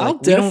them? Like, I'll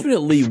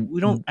definitely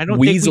I don't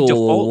weasel think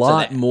we default a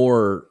lot to that.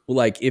 more.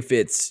 Like if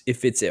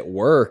it's at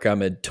work,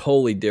 I'm a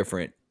totally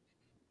different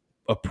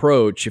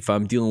approach if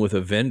I'm dealing with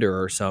a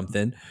vendor or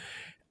something.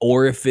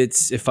 Or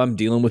if I'm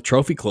dealing with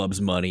Trophy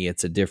Club's money,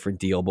 it's a different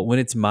deal. But when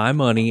it's my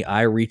money,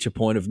 I reach a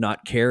point of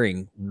not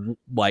caring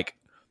like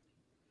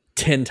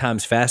 10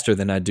 times faster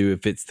than I do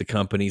if it's the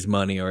company's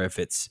money or if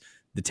it's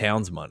the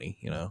town's money,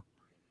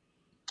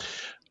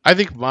 I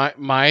think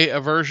my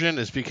aversion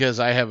is because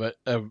I have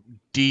a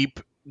deep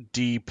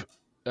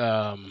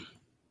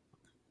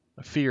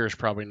fear is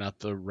probably not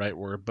the right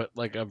word, but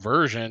like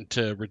aversion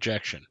to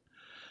rejection.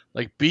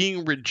 Like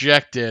being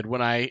rejected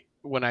when I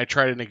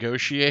try to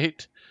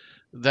negotiate,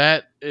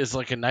 that is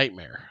like a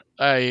nightmare.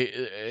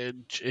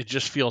 It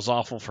just feels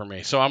awful for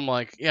me. So I'm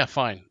like, yeah,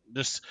 fine.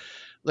 Just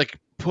like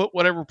put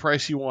whatever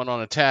price you want on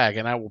a tag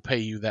and I will pay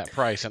you that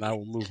price and I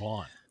will move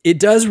on. It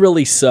does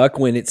really suck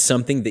when it's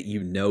something that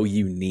you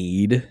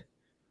need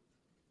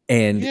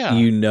and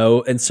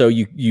and so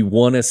you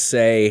want to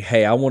say,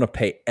 hey, I want to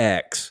pay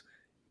X.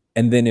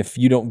 And then if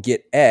you don't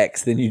get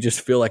X, then you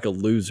just feel like a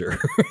loser.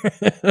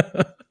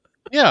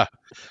 Yeah,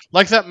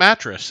 like that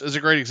mattress is a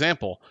great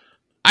example.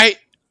 I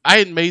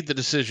had made the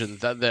decision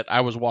that I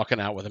was walking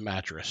out with a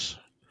mattress,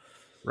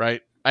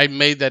 right? I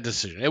made that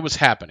decision. It was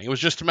happening. It was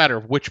just a matter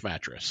of which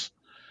mattress.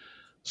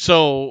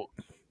 So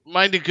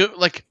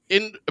inside,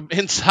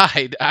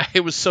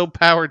 it was so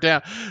powered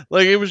down.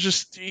 Like it was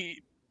just,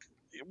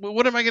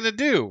 what am I going to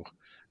do?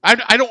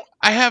 I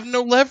have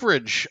no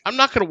leverage. I'm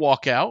not going to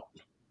walk out.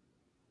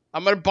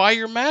 I'm going to buy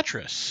your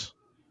mattress.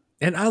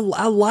 And I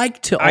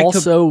like to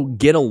also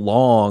get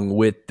along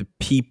with the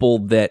people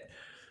that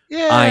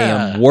I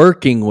am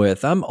working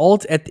with. I'm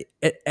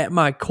at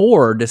my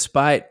core,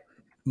 despite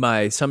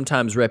my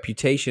sometimes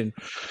reputation,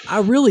 I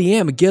really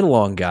am a get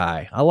along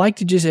guy. I like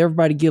to just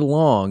everybody get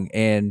along,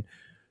 and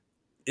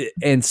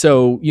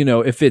so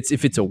if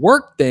it's a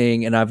work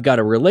thing and I've got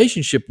a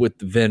relationship with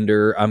the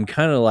vendor, I'm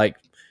kind of like,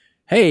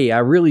 hey, I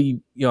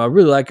really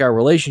like our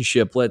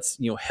relationship. Let's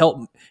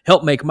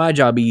help make my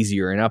job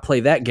easier, and I play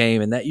that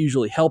game, and that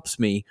usually helps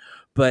me.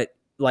 But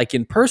like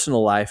in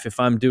personal life, if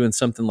I'm doing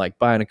something like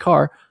buying a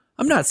car,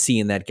 I'm not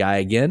seeing that guy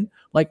again.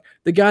 Like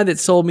the guy that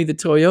sold me the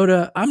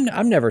Toyota,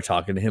 I'm never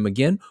talking to him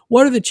again.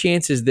 What are the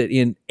chances that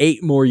in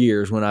 8 more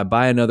years when I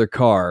buy another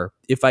car,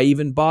 if I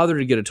even bother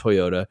to get a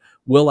Toyota,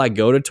 will I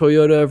go to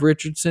Toyota of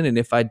Richardson? And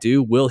if I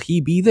do, will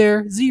he be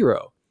there?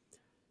 0.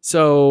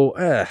 So,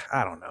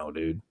 I don't know,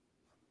 dude.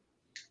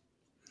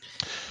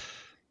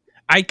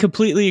 I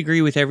completely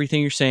agree with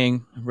everything you're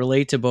saying.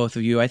 Relate to both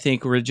of you. I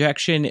think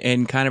rejection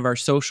and kind of our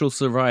social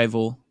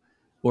survival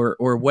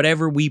or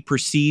whatever we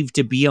perceive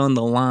to be on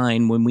the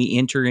line when we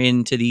enter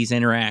into these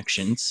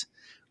interactions,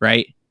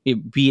 right?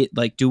 Be it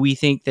like, do we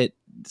think that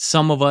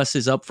some of us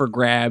is up for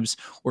grabs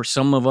or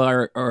some of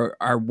our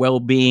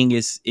well-being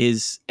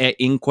is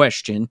in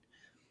question?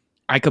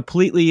 I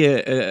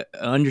completely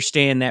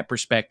understand that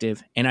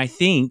perspective. And I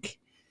think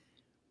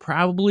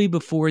probably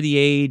before the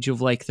age of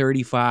like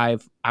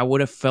 35, I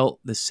would have felt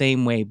the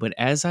same way. But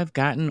as I've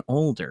gotten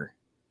older,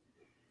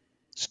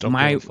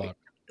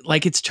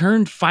 it's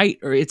turned fight,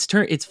 or it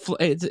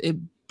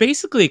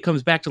basically it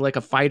comes back to like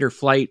a fight or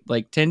flight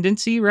like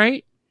tendency,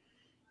 right?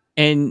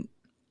 And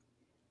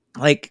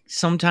like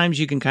sometimes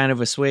you can kind of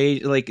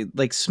assuage,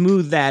 like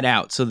smooth that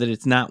out so that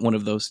it's not one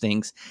of those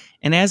things.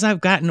 And as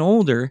I've gotten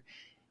older,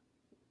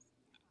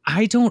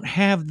 I don't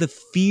have the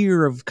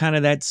fear of kind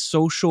of that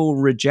social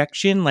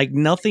rejection. Like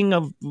nothing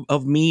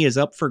of me is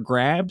up for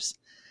grabs.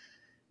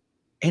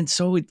 And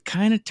so it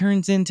kind of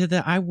turns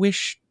into I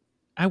wish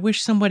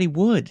somebody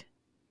would.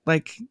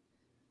 Like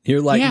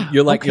you're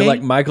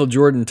like Michael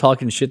Jordan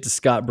talking shit to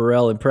Scott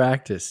Burrell in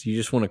practice. You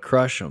just want to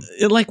crush him.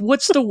 Like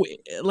what's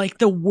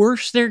the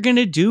worst they're going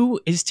to do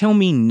is tell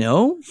me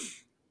no?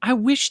 I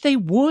wish they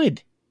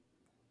would.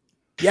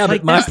 Yeah,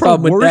 but my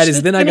problem with that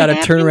is then I got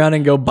to turn around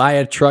and go buy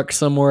a truck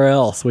somewhere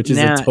else, which is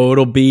a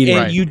total beating.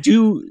 And you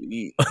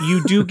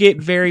do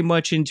get very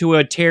much into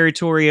a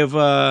territory of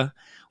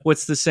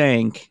what's the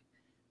saying?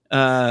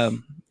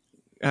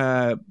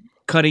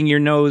 Cutting your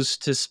nose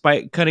to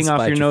cutting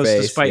off your nose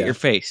to spite your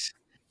face.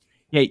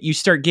 Yeah, you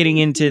start getting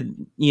into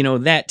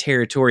that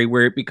territory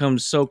where it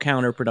becomes so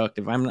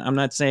counterproductive. I'm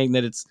not saying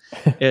that it's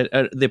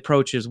the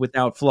approach is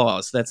without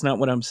flaws. That's not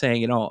what I'm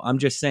saying at all. I'm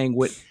just saying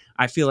what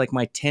I feel like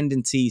my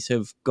tendencies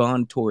have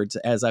gone towards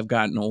as I've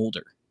gotten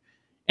older.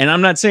 And I'm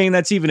not saying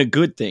that's even a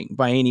good thing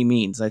by any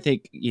means. I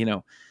think,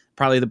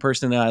 probably the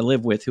person that I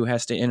live with who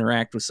has to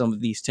interact with some of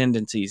these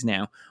tendencies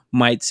now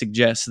might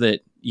suggest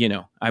that,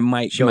 I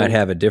might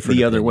have a different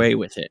the other way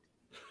with it.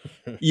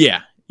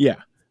 Yeah.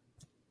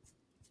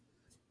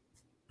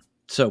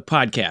 So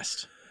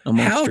podcast.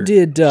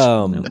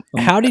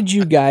 How did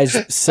you guys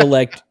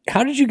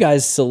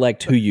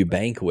select who you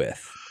bank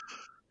with?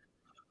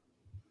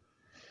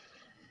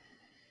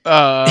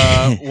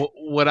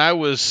 When I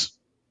was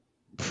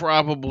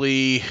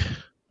probably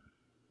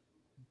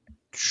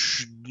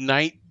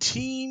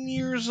 19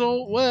 years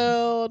old,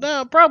 well,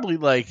 no, probably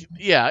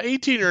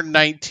 18 or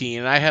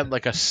 19, I had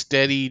like a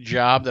steady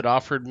job that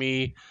offered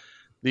me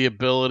the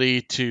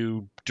ability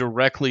to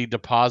directly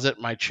deposit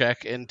my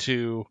check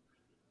into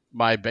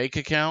my bank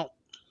account.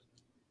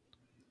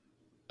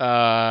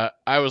 I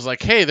was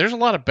like, hey, there's a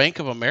lot of Bank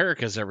of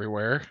Americas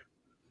everywhere,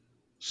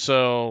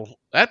 so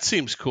that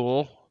seems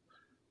cool.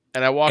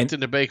 And I walked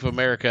into Bank of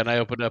America and I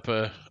opened up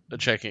a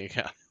checking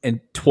account. And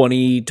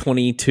 20,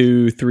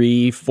 22,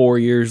 3, 4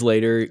 years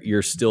later,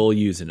 you're still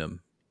using them.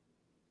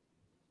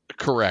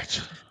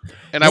 Correct.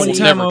 And I will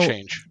never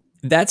change.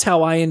 That's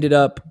how I ended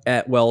up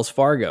at Wells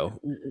Fargo.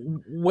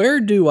 Where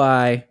do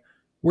I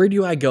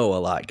go a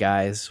lot,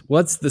 guys?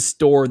 What's the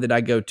store that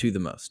I go to the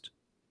most?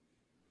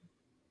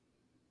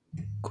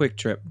 Quick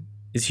Trip.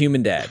 Is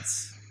Human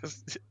Dad's.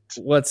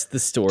 What's the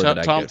store that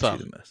I go to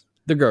the most?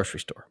 The grocery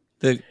store.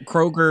 The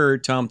Kroger or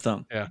Tom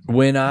Thumb. Yeah.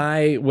 When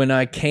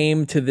I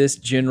came to this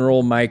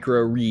general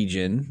micro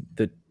region,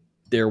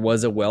 there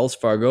was a Wells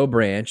Fargo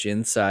branch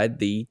inside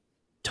the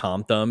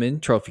Tom Thumb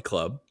and Trophy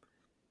Club,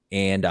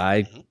 and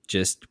I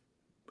just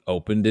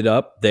opened it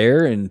up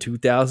there in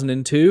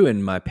 2002,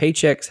 and my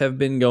paychecks have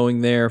been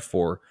going there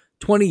for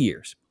 20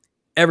 years,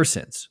 ever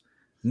since.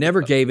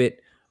 Never gave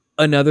it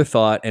another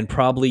thought, and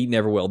probably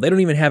never will. They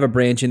don't even have a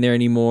branch in there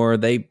anymore.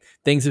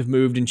 Things have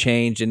moved and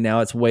changed, and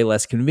now it's way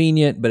less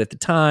convenient. But at the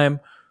time,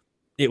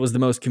 it was the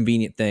most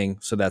convenient thing,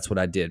 so that's what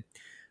I did.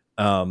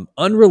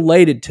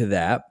 Unrelated to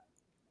that,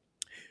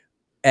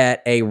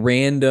 at a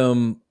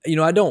random,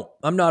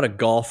 I'm not a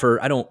golfer.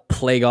 I don't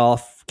play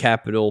golf,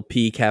 capital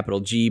P, capital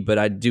G, but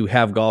I do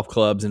have golf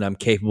clubs, and I'm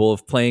capable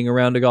of playing a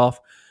round of golf.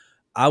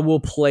 I will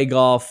play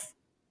golf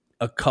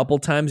a couple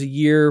times a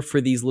year for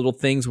these little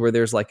things where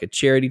there's like a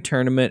charity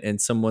tournament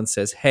and someone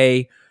says,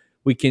 hey,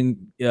 we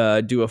can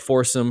do a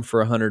foursome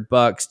for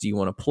 $100. Do you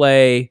want to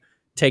play?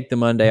 Take the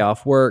Monday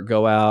off work,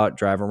 go out,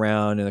 drive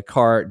around in a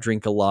cart,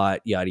 drink a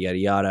lot, yada, yada,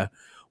 yada.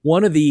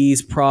 One of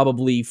these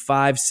probably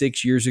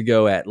 5-6 years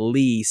ago at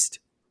least,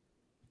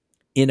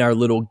 in our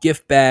little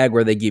gift bag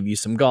where they give you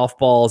some golf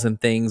balls and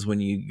things when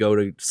you go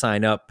to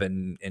sign up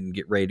and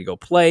get ready to go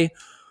play,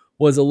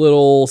 was a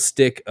little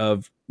stick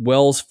of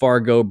Wells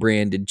Fargo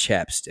branded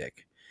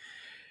chapstick.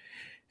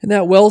 And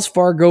that Wells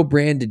Fargo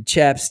branded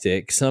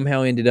chapstick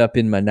somehow ended up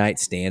in my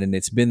nightstand, and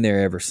it's been there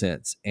ever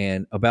since.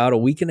 And about a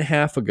week and a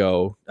half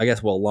ago, I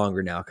guess,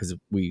 longer now because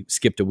we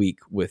skipped a week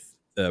with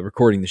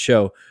recording the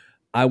show,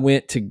 I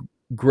went to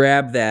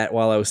grab that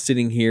while I was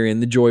sitting here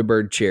in the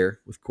Joybird chair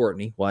with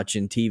Courtney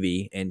watching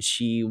TV, and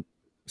she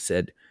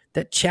said,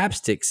 that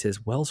chapstick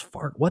says Wells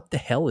Fargo. What the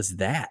hell is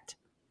that?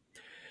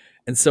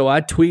 And so I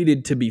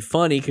tweeted, to be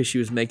funny because she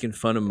was making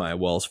fun of my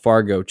Wells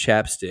Fargo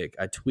chapstick,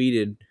 I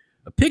tweeted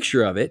a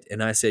picture of it,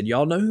 and I said,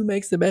 y'all know who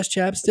makes the best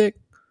chapstick?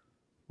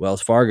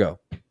 Wells Fargo.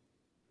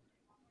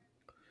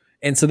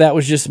 And so that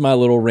was just my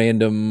little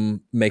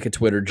random make a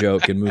Twitter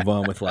joke and move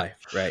on with life,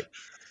 right?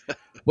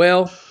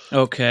 Well,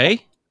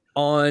 okay.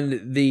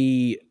 On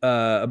the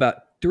about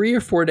 3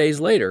 or 4 days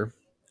later,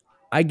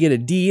 I get a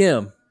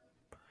DM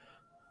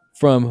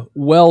from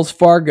Wells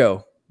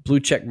Fargo,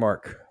 blue check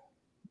mark.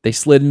 They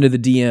slid into the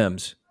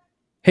DMs.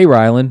 Hey,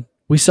 Rylan,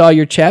 we saw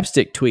your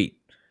chapstick tweet.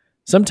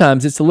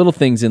 Sometimes it's the little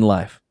things in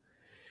life.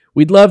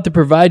 We'd love to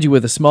provide you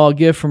with a small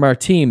gift from our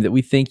team that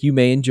we think you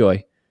may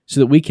enjoy. So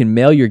that we can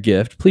mail your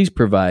gift, please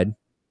provide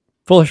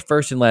full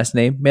first and last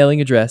name,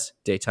 mailing address,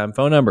 daytime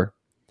phone number.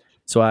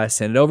 So I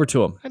sent it over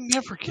to them. I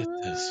never get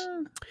this.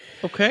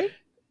 Okay.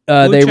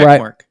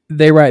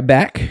 They write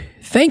back,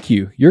 thank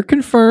you. You're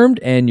confirmed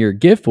and your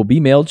gift will be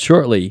mailed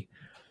shortly.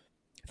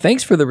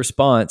 Thanks for the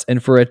response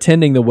and for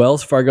attending the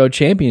Wells Fargo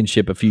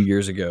Championship a few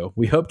years ago.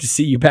 We hope to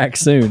see you back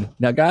soon.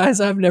 Now, guys,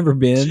 I've never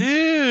been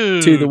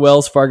to the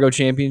Wells Fargo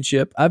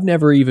Championship. I've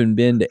never even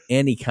been to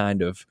any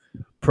kind of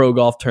pro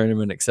golf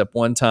tournament except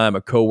one time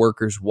a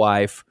coworker's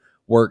wife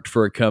worked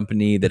for a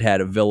company that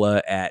had a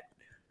villa at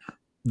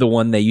the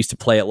one they used to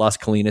play at Las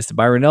Colinas, the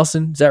Byron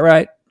Nelson. Is that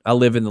right? I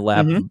live in the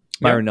lab of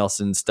Byron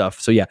Nelson stuff.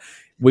 So yeah,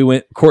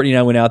 Courtney and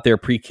I went out there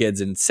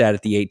pre-kids and sat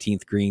at the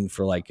 18th green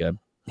for like a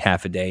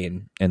half a day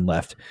and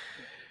left.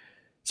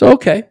 So,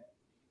 okay.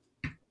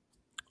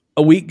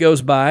 A week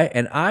goes by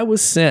and I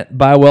was sent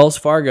by Wells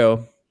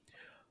Fargo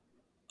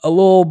a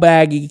little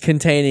baggie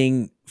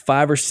containing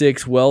 5 or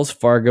 6 Wells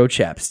Fargo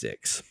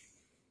chapsticks.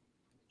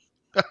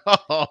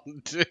 Oh,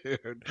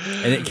 dude!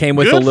 And it came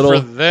with a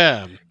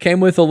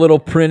little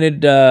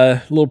printed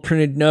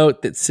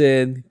note that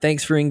said,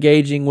 "Thanks for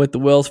engaging with the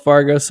Wells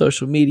Fargo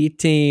social media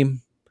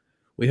team.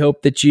 We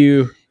hope that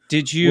you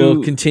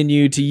will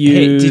continue to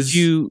use."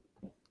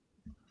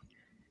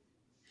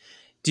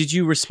 Did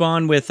you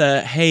respond with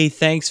 "Hey,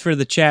 thanks for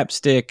the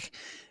chapstick"?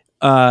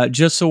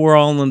 Just so we're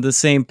all on the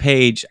same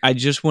page, I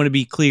just want to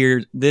be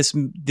clear. This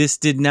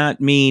did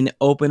not mean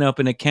open up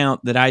an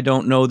account that I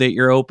don't know that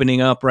you're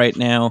opening up right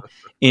now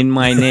in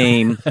my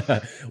name.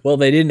 Well,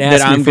 they didn't ask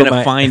that me I'm going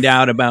to find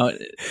out about.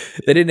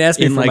 They didn't ask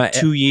me in for like my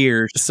 2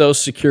 years, Social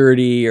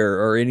Security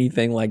or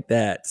anything like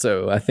that.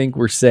 So I think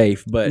we're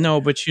safe. But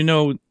no, but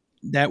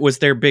that was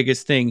their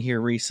biggest thing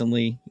here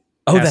recently.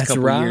 Oh, that's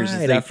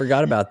right. I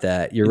forgot about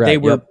that. You're right. They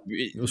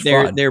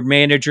were their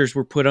managers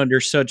were put under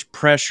such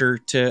pressure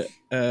to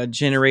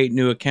generate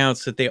new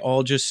accounts that they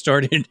all just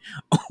started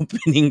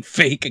opening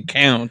fake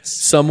accounts.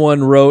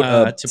 Someone wrote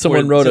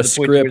a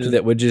script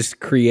that would just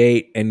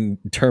create and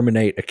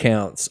terminate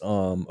accounts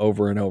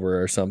over and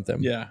over or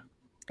something. Yeah.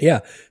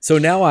 Yeah. So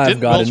now I've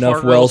got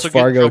enough Wells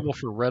Fargo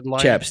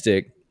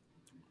chapstick.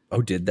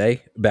 Oh, did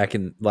they? Back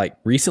in like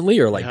recently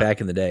or like back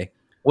in the day?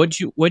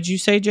 What'd you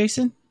say,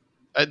 Jason?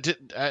 I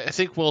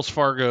think Wells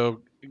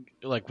Fargo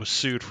was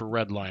sued for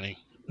redlining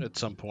at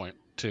some point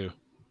too.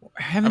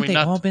 Haven't they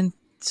all been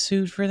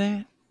sued for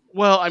that?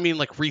 Well, I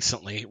mean,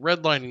 recently,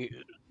 redlining,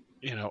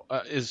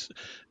 is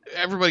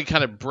everybody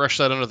kind of brushed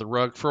that under the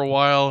rug for a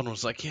while and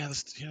was like, yeah,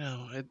 this,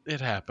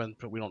 it happened,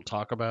 but we don't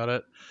talk about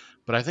it.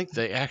 But I think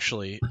they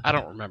actually, I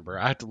don't remember.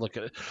 I have to look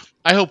at it.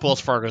 I hope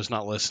Wells Fargo's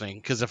not listening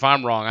because if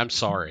I'm wrong, I'm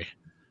sorry.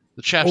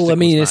 The chapstick was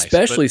nice,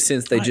 especially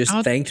since they just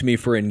thanked me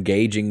for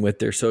engaging with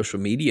their social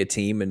media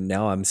team, and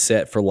now I'm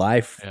set for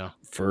life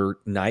for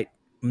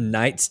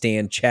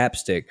nightstand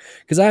chapstick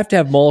because I have to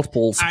have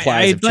multiple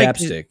supplies of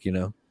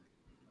chapstick.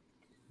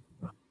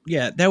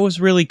 Yeah, that was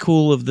really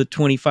cool of the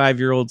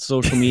 25-year-old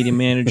social media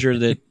manager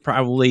that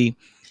probably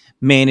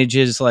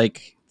manages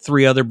like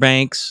 3 other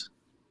banks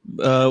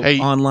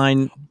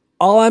online.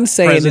 All I'm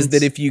saying presence. is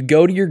that if you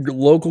go to your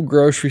local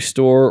grocery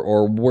store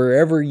or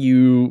wherever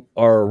you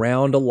are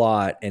around a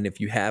lot, and if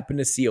you happen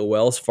to see a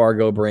Wells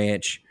Fargo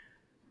branch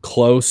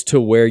close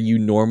to where you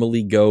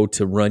normally go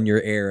to run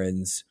your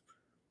errands,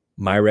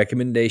 my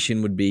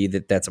recommendation would be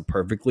that that's a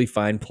perfectly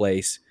fine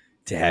place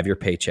to have your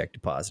paycheck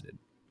deposited.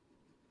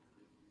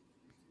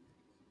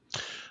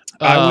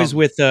 I was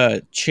with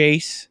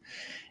Chase,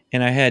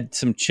 and I had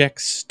some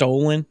checks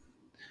stolen.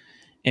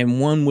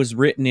 And one was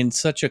written in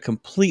such a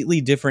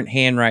completely different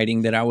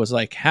handwriting that I was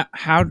like,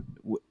 how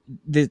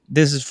this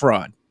is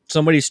fraud.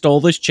 Somebody stole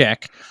this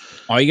check.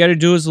 All you got to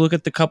do is look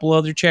at the couple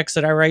other checks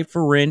that I write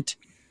for rent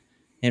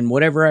and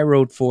whatever I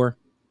wrote for.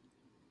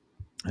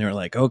 And they were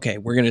like, okay,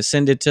 we're going to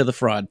send it to the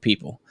fraud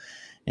people.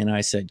 And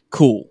I said,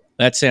 cool,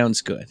 that sounds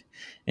good.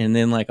 And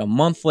then like a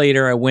month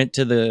later, I went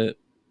to the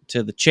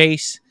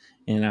Chase,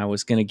 and I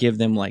was going to give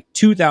them like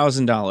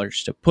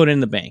 $2,000 to put in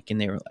the bank. And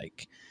they were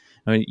like,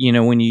 you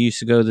know, when you used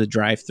to go to the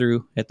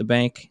drive-through at the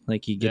bank,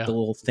 like you get the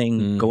little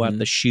thing, go out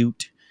the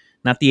chute,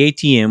 not the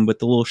ATM, but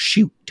the little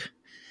chute.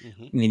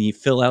 And then you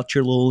fill out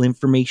your little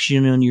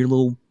information on your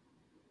little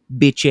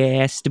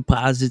bitch-ass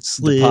deposit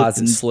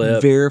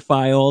slip.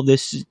 Verify all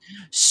this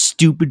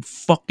stupid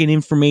fucking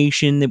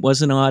information that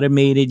wasn't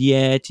automated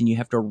yet. And you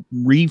have to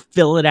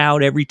refill it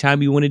out every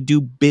time you want to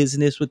do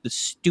business with the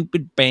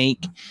stupid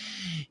bank.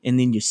 And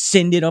then you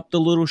send it up the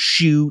little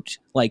chute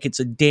like it's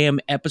a damn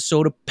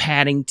episode of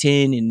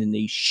Paddington, and then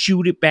they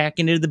shoot it back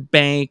into the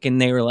bank, and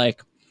they were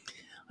like,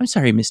 I'm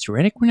sorry, Mr.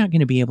 Reddick, we're not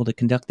going to be able to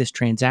conduct this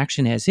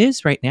transaction as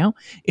is right now.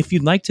 If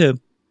you'd like to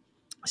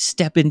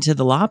step into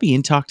the lobby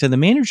and talk to the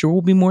manager,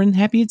 we'll be more than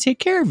happy to take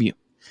care of you.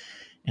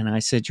 And I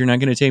said, you're not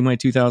going to take my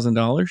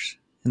 $2,000?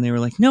 And they were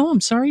like, no, I'm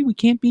sorry, we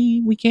can't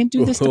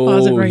do this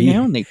deposit right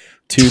now. And they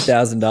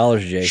 $2,000,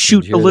 Jason.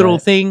 Shoot the little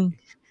thing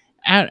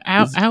out.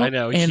 I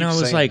know. And I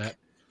was like, that.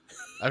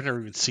 I've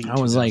never even seen. I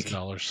was like,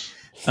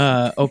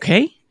 $2,000.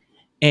 Okay.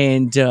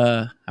 And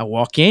I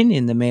walk in,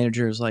 and the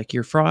manager is like,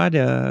 your fraud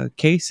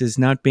case is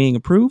not being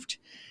approved,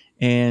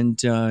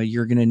 and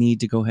you're going to need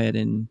to go ahead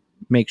and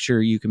make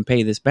sure you can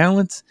pay this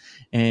balance.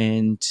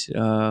 And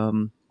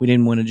we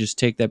didn't want to just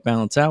take that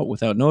balance out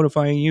without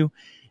notifying you.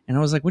 And I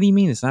was like, what do you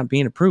mean it's not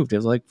being approved? It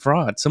was like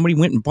fraud. Somebody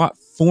went and bought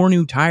 4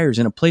 new tires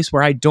in a place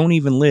where I don't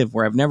even live,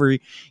 where I've never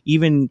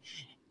even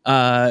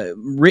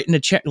written a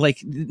check. Like,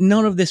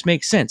 none of this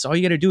makes sense. All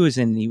you got to do is,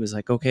 and he was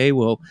like, okay,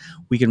 well,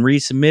 we can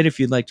resubmit if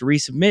you'd like to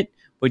resubmit,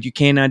 but you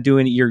cannot do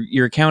any.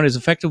 Your account is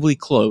effectively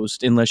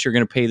closed unless you're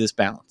going to pay this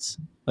balance.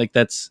 Like,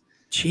 that's,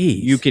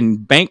 jeez. You can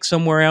bank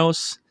somewhere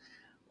else,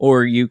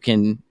 or you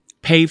can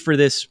pay for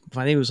this.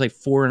 I think it was like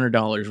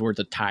 $400 worth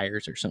of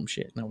tires or some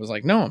shit. And I was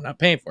like, no, I'm not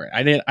paying for it.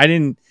 I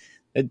didn't.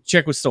 The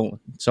check was stolen,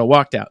 so I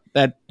walked out.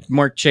 That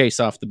marked Chase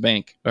off the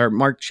bank, or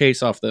marked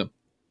Chase off the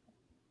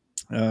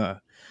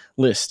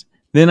list.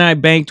 Then I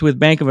banked with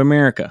Bank of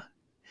America,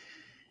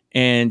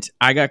 and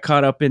I got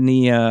caught up in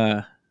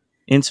the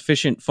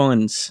insufficient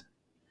funds.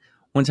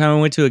 One time I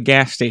went to a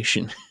gas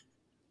station,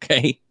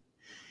 okay,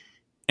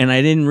 and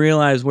I didn't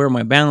realize where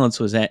my balance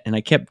was at, and I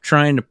kept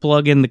trying to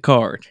plug in the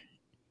card.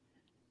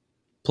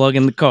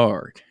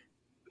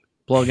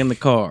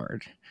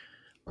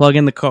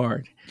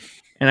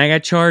 And I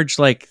got charged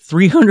like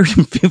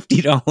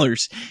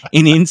 $350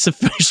 in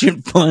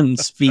insufficient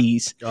funds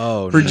fees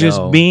for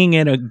just being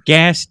at a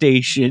gas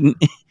station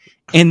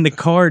and the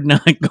card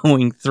not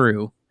going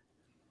through.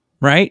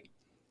 Right?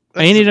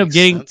 I ended up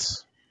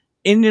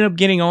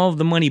getting all of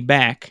the money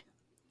back.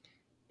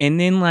 And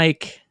then,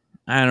 like,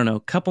 I don't know, a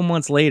couple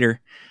months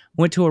later,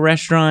 went to a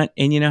restaurant,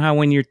 and you know how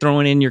when you're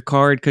throwing in your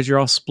card because you're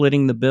all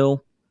splitting the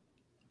bill?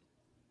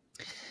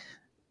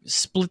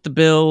 Split the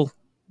bill,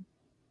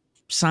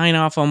 sign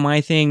off on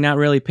my thing, not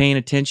really paying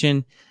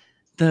attention.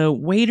 The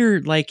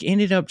waiter like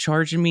ended up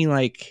charging me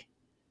like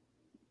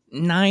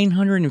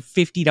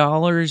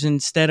 $950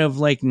 instead of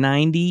like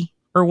 $90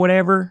 or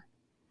whatever.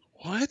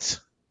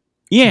 What?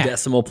 Yeah.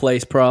 Decimal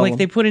place problem. Like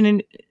they put in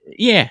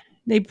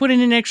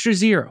an extra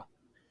zero.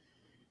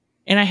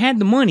 And I had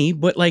the money,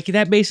 but like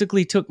that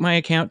basically took my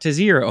account to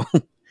zero.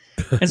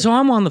 And so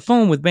I'm on the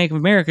phone with Bank of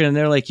America, and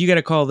they're like, you got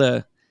to call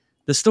the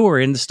store.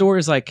 And the store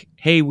is like,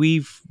 hey,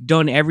 we've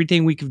done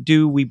everything we could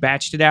do. We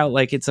batched it out.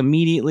 Like, it's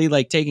immediately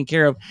like taken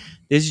care of.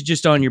 This is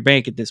just on your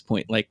bank at this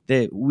point. Like,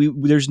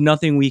 there's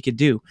nothing we could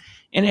do.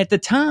 And at the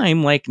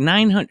time, like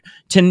 $900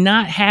 to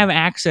not have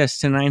access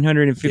to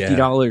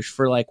 $950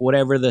 for like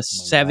whatever the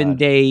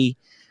 7-day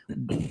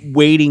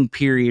waiting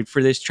period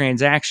for this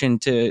transaction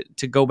to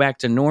go back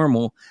to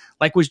normal,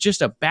 like, was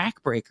just a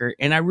backbreaker.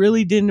 And I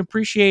really didn't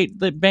appreciate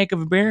that Bank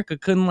of America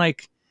couldn't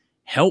like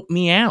help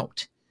me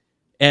out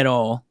at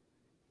all.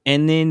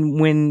 And then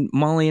when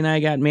Molly and I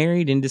got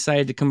married and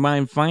decided to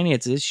combine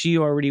finances, she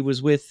already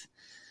was with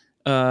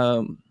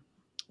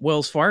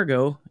Wells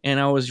Fargo. And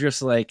I was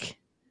just like,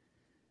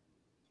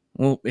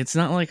 well, it's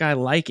not like I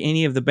like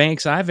any of the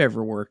banks I've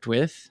ever worked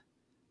with.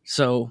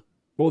 So,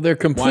 well, they're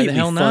completely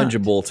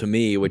fungible to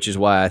me, which is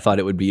why I thought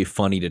it would be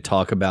funny to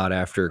talk about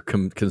after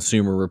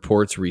Consumer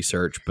Reports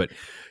research. But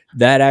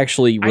That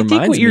actually reminds me.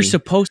 I think what you're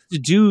supposed to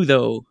do,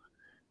 though,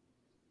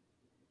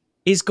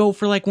 is go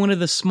for like one of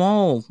the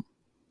small,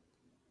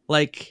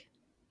 like.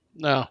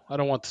 No, I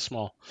don't want the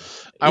small.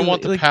 I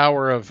want the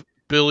power of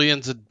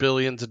billions and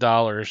billions of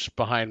dollars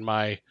behind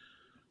my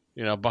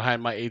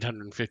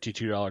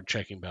 $852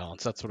 checking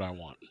balance. That's what I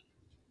want.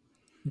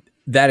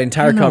 That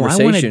entire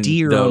conversation, I want a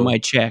deer on my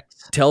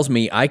checks. Tells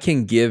me I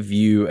can give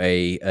you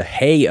a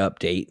hay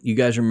update. You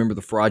guys remember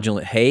the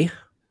fraudulent hay?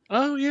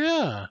 Oh,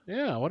 yeah.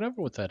 Yeah,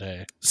 whatever with that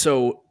hay.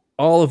 So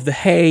all of the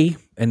hay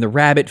and the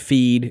rabbit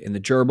feed and the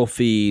gerbil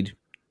feed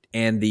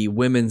and the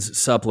women's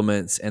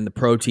supplements and the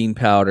protein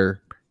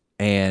powder,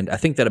 and I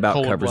think that about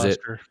colon covers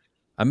blaster. it.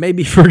 I may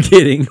be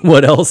forgetting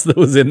what else that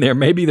was in there.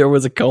 Maybe there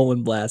was a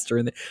colon blaster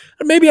in there.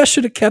 Maybe I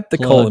should have kept the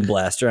colon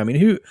blaster. I mean,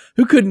 who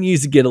couldn't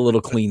use to get a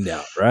little cleaned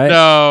out, right?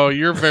 No,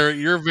 you're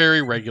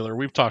very regular.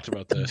 We've talked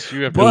about this.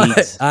 You have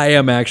beads. I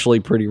am actually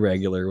pretty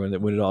regular when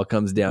it all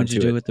comes down to it.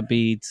 What'd you do with the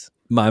beads?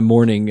 My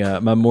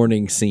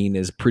morning scene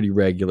is pretty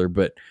regular,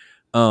 but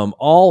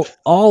all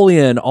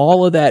in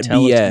all of that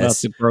Tell BS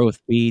us about the growth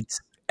beads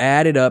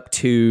added up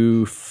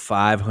to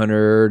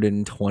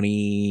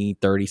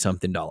 $520-$30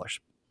 something.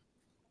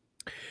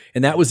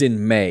 And that was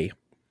in May.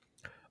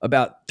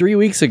 About 3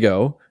 weeks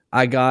ago,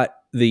 I got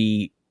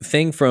the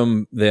thing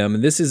from them.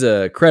 And this is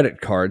a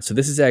credit card. So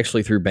this is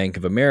actually through Bank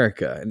of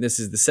America. And this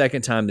is the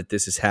second time that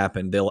this has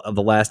happened. The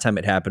last time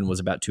it happened was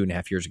about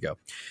 2.5 years ago.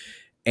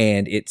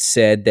 And it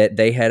said that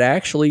they had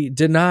actually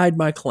denied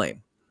my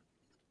claim.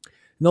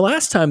 And the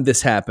last time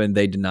this happened,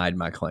 they denied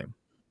my claim.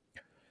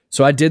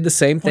 So I did the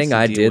same thing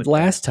I did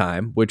last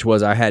time, which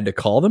was I had to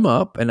call them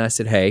up and I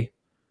said, hey,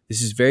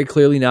 this is very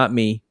clearly not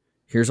me.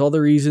 Here's all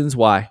the reasons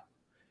why.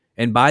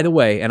 And by the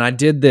way, and I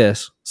did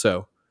this,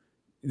 so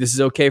this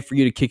is okay for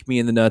you to kick me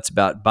in the nuts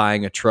about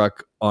buying a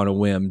truck on a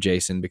whim,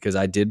 Jason, because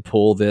I did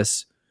pull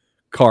this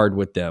card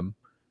with them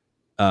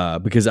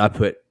because I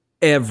put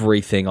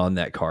everything on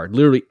that card.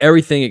 Literally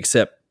everything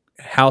except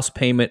house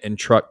payment and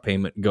truck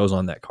payment goes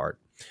on that card.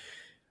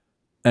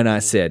 And I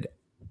said,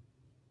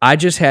 I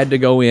just had to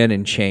go in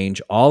and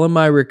change all of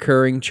my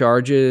recurring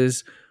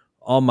charges,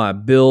 all my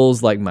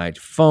bills like my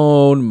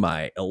phone,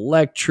 my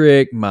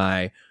electric,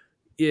 my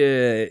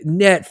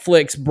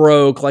Netflix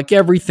broke, like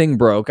everything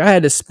broke. I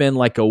had to spend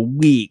like a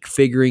week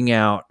figuring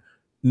out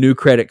new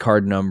credit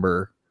card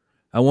number.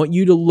 I want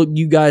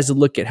you guys to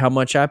look at how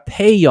much I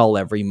pay y'all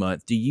every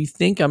month. Do you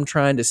think I'm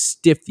trying to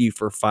stiff you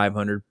for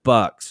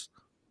 $500?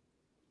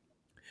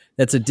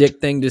 That's a dick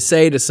thing to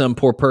say to some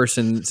poor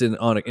person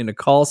in a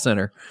call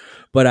center.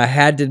 But I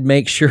had to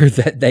make sure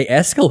that they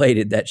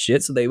escalated that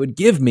shit so they would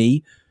give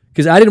me,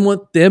 because I didn't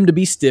want them to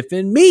be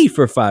stiffing me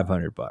for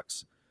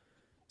 $500.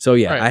 So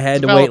yeah, right. I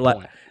had to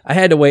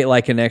wait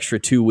like an extra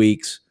 2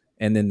 weeks,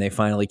 and then they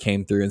finally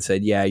came through and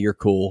said, "Yeah, you're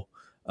cool,"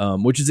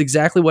 which is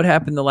exactly what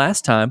happened the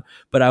last time.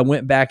 But I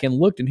went back and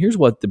looked, and here's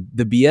what the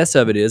BS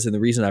of it is, and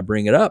the reason I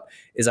bring it up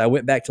is I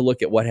went back to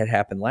look at what had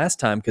happened last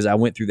time because I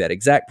went through that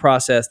exact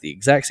process. The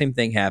exact same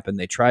thing happened.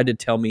 They tried to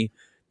tell me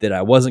that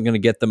I wasn't going to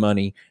get the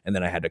money, and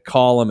then I had to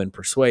call them and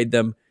persuade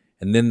them,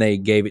 and then they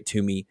gave it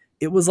to me.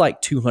 It was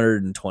like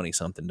 $220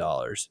 something.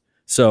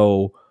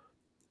 So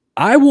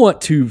I want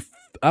to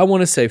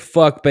say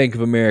fuck Bank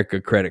of America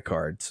credit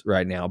cards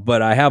right now,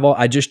 but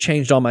I just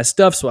changed all my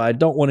stuff, so I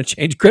don't want to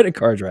change credit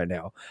cards right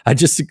now. I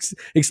just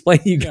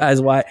explained to you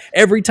guys why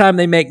every time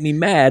they make me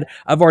mad,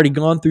 I've already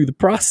gone through the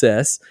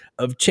process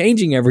of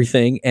changing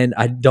everything, and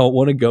I don't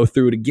want to go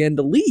through it again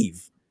to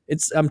leave.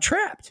 I'm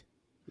trapped.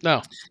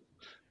 No.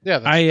 Yeah,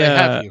 they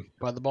have you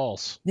by the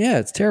balls. Yeah,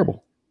 it's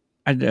terrible.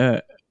 I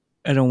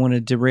don't want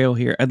to derail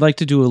here. I'd like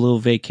to do a little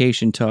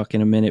vacation talk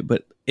in a minute,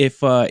 but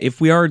if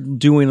we are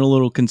doing a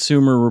little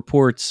consumer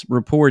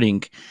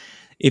reporting,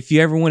 if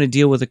you ever want to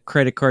deal with a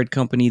credit card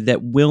company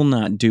that will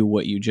not do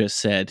what you just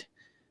said,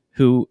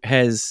 who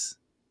has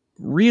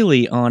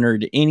really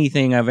honored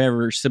anything I've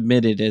ever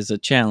submitted as a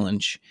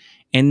challenge,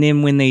 and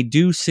then when they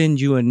do send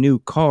you a new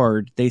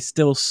card, they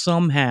still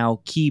somehow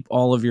keep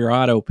all of your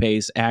auto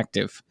pays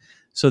active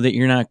so that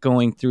you're not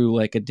going through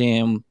like a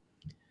damn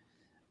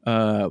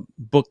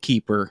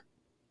bookkeeper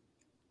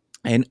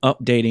and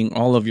updating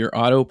all of your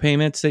auto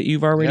payments that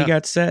you've already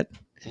got set.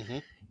 Mm-hmm.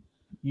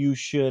 You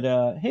should,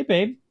 hey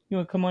babe, you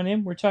want to come on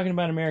in? We're talking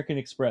about American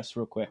Express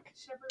real quick.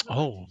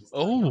 Oh.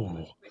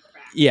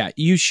 Yeah,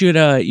 you should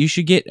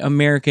get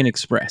American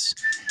Express.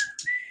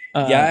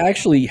 Yeah, I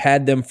actually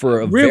had them for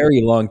a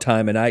very long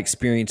time, and I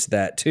experienced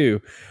that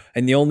too.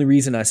 And the only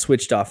reason I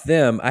switched off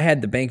them, I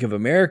had the Bank of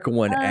America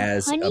one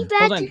as...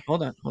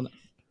 Hold on.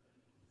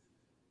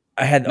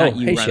 I had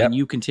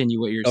you continue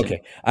what you're saying.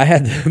 Okay, I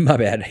had my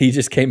bad. He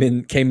just came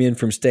in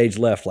from stage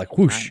left like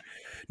whoosh.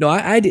 No,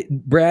 I did,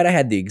 Brad. I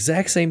had the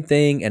exact same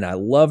thing, and I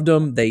loved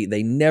them.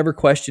 They never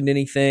questioned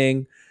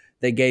anything.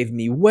 They gave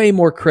me way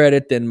more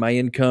credit than my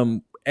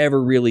income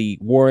ever really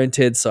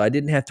warranted, so I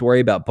didn't have to worry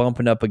about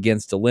bumping up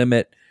against a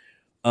limit.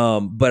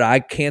 But I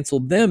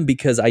canceled them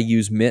because I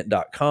use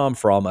Mint.com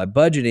for all my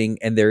budgeting,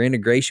 and their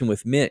integration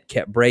with Mint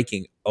kept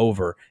breaking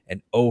over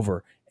and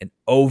over and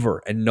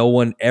over, and no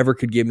one ever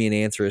could give me an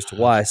answer as to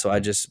why. So I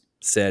just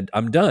said,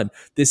 I'm done.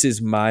 This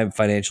is my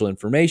financial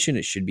information.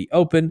 It should be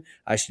open.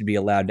 I should be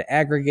allowed to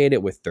aggregate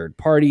it with third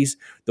parties.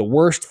 The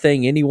worst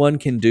thing anyone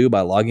can do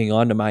by logging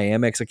on to my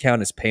Amex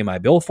account is pay my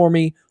bill for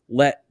me.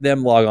 Let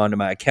them log on to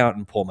my account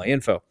and pull my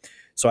info.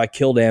 So I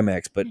killed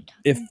Amex. But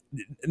if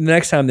the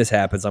next time this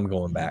happens, I'm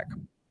going back.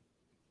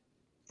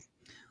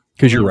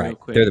 Because you're right.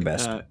 They're the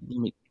best.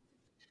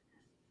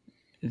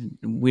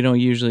 We don't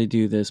usually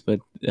do this, but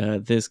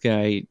this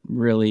guy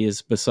really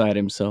is beside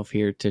himself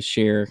here to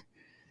share.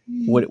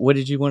 What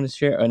did you want to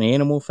share? An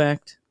animal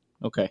fact?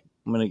 Okay.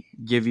 I'm going to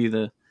give you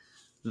the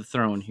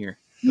throne here.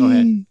 Go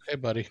ahead. Hey,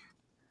 buddy.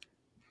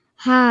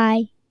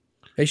 Hi.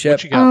 Hey, Shep.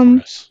 What you got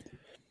for us?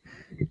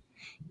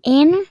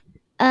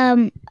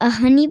 A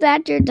honey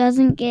badger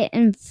doesn't get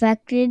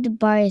infected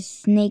by a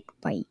snake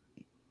bite.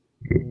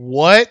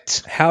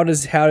 What? How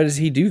does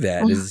he do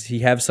that? Does he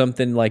have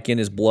something like in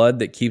his blood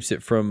that keeps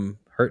it from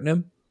hurting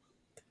him?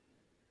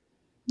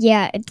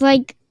 Yeah, it's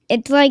like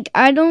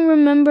I don't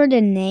remember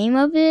the name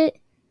of it.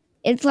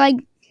 It's like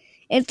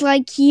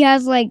he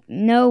has like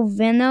no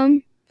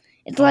venom.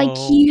 It's like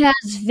he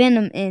has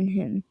venom in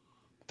him.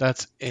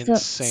 That's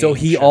insane. So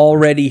he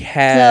already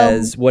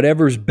has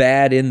whatever's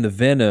bad in the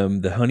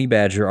venom. The honey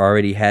badger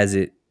already has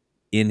it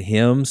in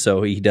him,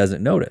 so he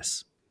doesn't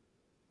notice.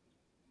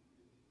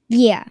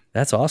 Yeah.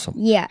 That's awesome.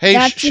 Yeah. Hey,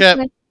 Shep.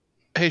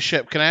 Hey,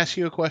 Shep, can I ask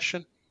you a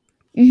question?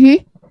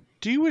 Mm-hmm.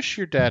 Do you wish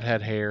your dad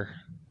had hair?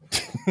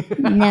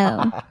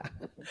 No.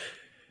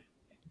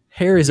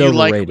 Hair is you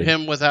overrated. You like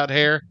him without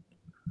hair?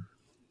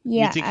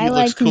 Yeah, you think he I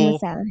looks like cool? him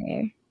without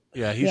hair.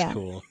 Yeah, he's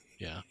cool.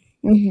 Yeah.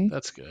 Mm-hmm.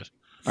 That's good.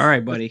 All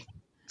right, buddy.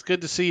 It's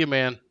good to see you,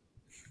 man.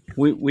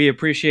 We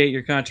appreciate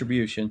your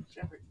contribution.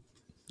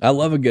 I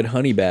love a good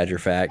honey badger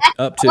fact.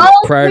 Up to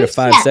prior to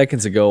 5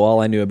 seconds ago, all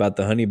I knew about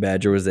the honey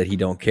badger was that he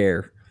don't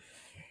care.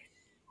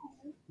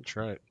 That's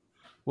right.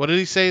 What did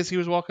he say as he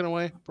was walking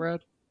away,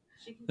 Brad?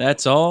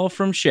 That's all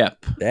from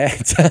Shep.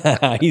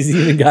 He's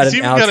even got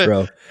an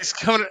outro.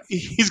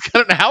 He's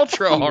got an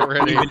outro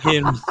already.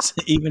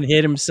 even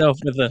hit himself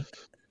with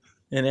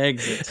an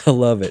exit. I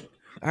love it.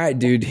 All right,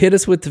 dude, hit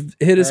us with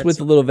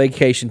the little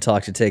vacation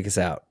talk to take us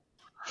out.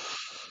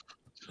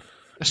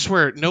 I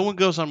swear, no one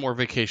goes on more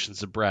vacations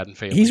than Brad and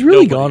Family. He's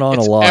really gone on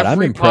a lot.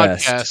 I'm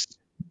impressed. Podcast.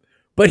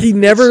 But he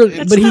never,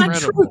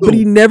 but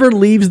he never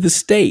leaves the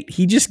state.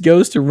 He just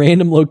goes to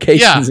random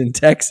locations in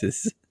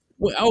Texas.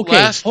 Well,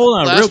 okay, hold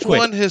on, real quick.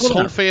 One, his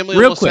whole family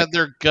almost had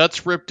their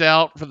guts ripped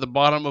out from the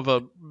bottom of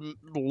a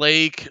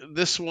lake.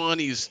 This one,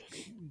 he's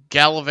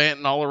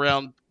gallivanting all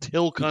around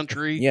hill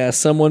country. Yeah,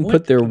 someone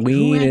put their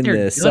ween in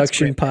the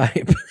suction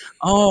pipe.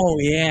 Oh,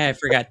 yeah, I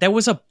forgot. That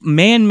was a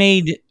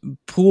man-made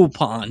pool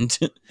pond,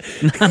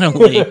 not a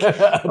lake.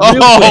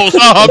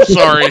 I'm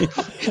sorry.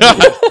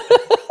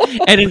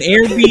 At an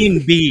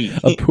Airbnb.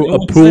 A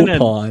pool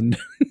pond.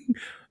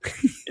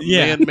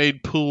 Yeah.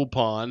 Man-made pool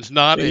pond,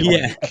 not a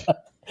lake.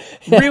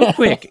 Real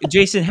quick,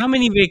 Jason, how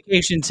many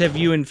vacations have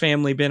you and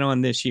family been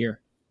on this year?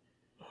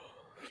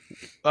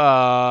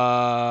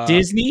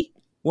 Disney?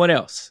 What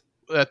else?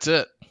 That's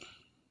it.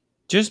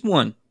 Just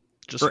one.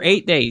 For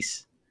 8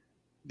 days.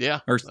 Yeah.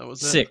 Or that was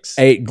 6.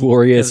 8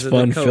 glorious,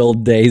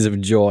 fun-filled days of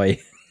joy.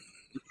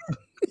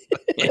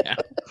 Yeah.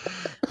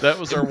 That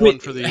was our one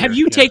for the year. Have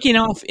you taken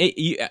off?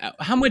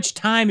 How much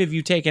time have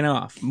you taken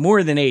off?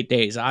 More than 8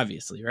 days,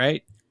 obviously,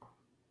 right?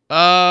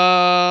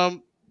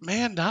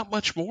 Man, not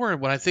much more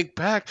when I think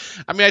back.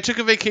 I mean, I took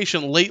a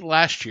vacation late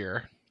last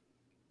year.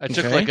 I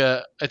took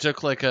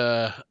like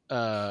a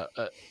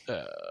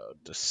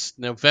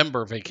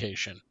November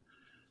vacation,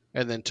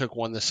 and then took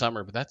one this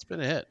summer. But that's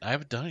been it. I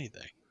haven't done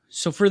anything.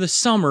 So for the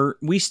summer,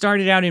 we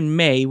started out in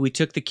May. We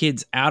took the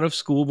kids out of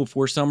school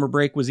before summer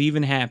break was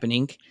even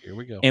happening. Here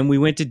we go. And we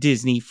went to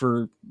Disney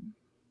for,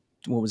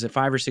 what was it,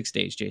 5 or 6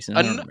 days, Jason?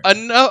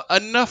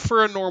 Enough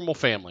for a normal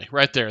family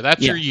right there.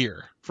 That's your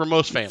year for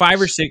most families.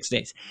 5 or 6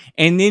 days.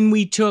 And then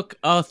we took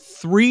a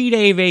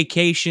 3-day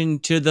vacation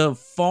to the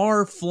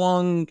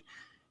far-flung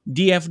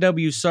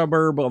DFW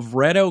suburb of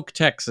Red Oak,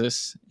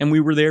 Texas. And we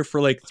were there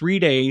for like 3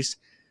 days,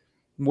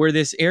 where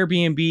this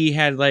Airbnb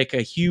had like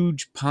a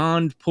huge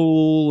pond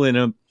pool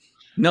and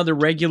another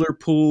regular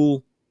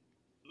pool.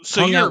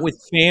 So hung out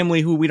with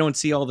family who we don't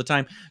see all the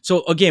time.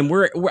 So again,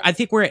 I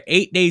think we're at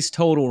 8 days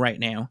total right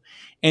now.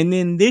 And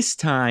then this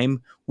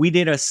time we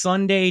did a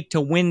Sunday to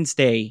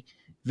Wednesday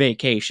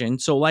vacation.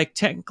 So like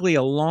technically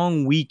a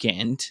long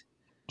weekend.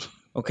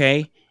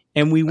 Okay.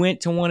 And we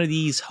went to one of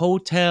these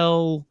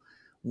hotel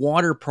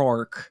water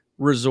park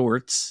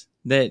resorts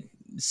that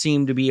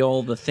seem to be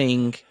all the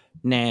thing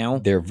now.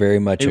 They're very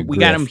much we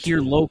got them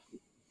here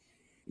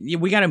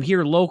we got them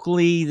here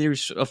locally.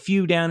 There's a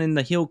few down in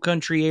the Hill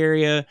Country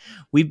area.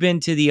 We've been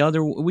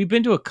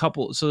to a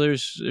couple. So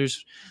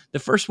there's the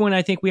first one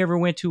I think we ever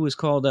went to was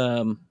called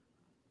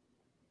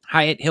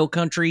Hyatt Hill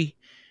Country,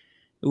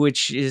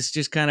 which is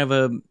just kind of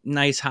a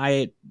nice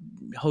Hyatt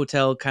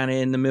hotel kind of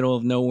in the middle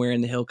of nowhere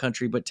in the Hill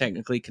Country, but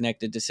technically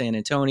connected to San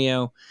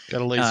Antonio.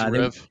 Got a lazy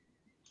river.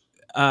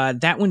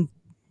 That one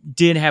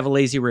did have a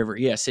lazy river.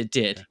 Yes, it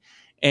did.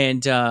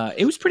 And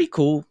it was pretty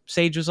cool.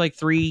 Sage was like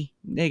 3.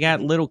 They got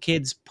little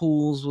kids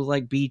pools with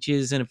like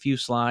beaches and a few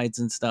slides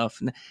and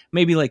stuff.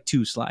 Maybe like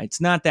 2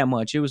 slides. Not that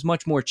much. It was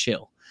much more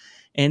chill.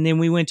 And then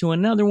we went to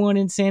another one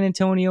in San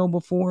Antonio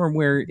before,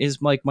 where is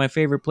like my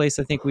favorite place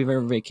I think we've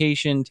ever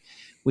vacationed.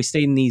 We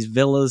stayed in these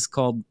villas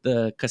called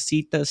the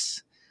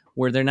Casitas,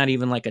 where they're not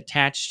even like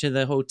attached to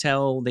the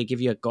hotel. They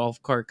give you a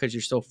golf cart because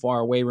you're so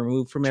far away,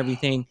 removed from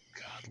everything.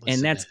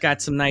 And that's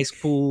got some nice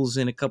pools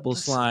and a couple of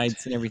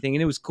slides and everything.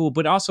 And it was cool,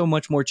 but also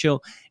much more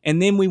chill.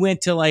 And then we went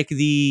to like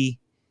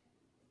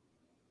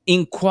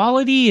in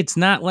quality, it's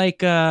not like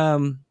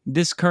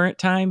this current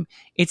time.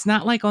 It's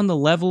not like on the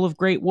level of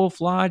Great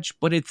Wolf Lodge,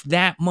 but it's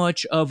that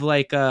much of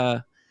like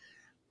a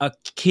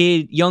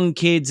young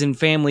kids and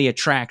family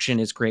attraction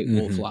is Great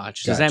Wolf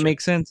Lodge. Does that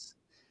make sense?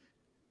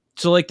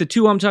 So like the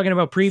 2 I'm talking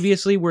about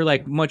previously were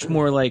like much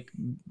more like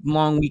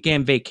long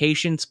weekend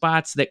vacation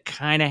spots that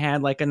kind of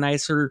had like a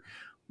nicer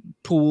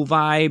pool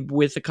vibe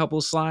with a couple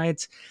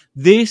slides.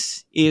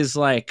 This is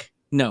like,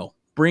 no,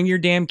 bring your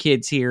damn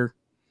kids here.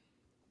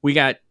 We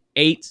got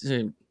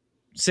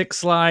 6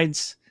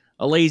 slides,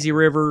 a lazy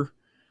river,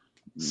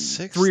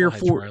 3 or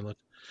 4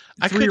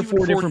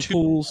 different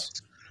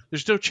pools.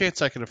 There's no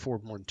chance I can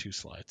afford more than 2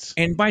 slides.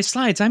 And by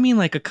slides, I mean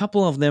like a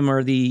couple of them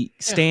are the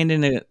stand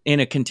in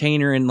a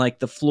container and like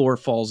the floor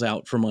falls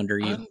out from under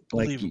you.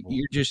 Like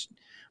you're just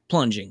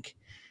plunging.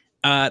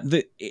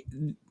 We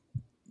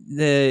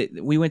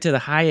went to the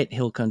Hyatt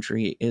Hill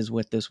Country is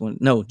what this one.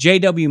 No,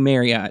 JW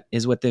Marriott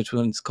is what this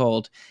one's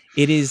called.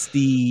 It is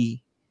the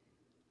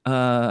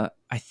I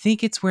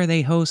think it's where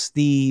they host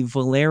the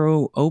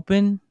Valero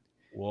Open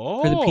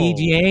for the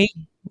PGA,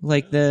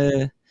 like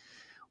the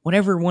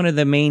whatever one of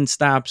the main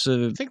stops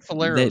of. I think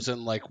Valero's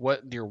in like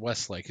near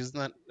Westlake, isn't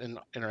that in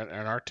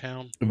our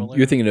town? Valero?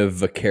 You're thinking of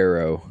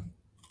Vaquero.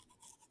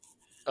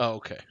 Oh,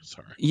 okay,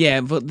 sorry. Yeah,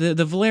 but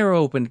the Valero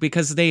Open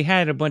because they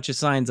had a bunch of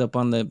signs up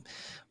on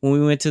when we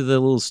went to the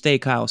little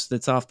steakhouse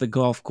that's off the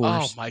golf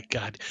course. Oh my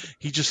God,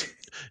 did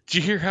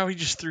you hear how he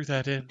just threw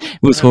that in? It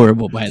was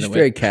horrible, by the way.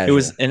 Very casual. It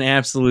was an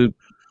absolute.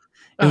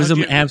 It was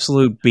an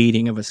absolute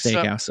beating of a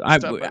steakhouse.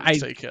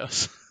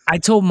 Steakhouse. I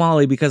told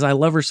Molly because I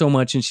love her so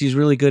much and she's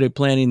really good at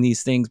planning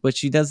these things, but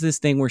she does this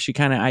thing where she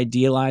kind of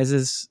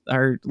idealizes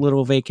our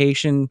little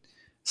vacation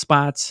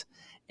spots,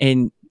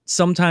 and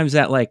sometimes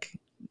that like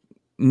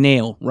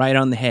nail right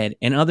on the head,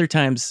 and other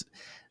times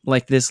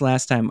like this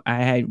last time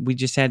we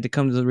just had to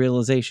come to the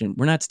realization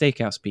we're not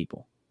steakhouse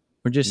people.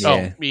 We're just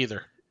me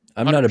either.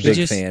 I'm not a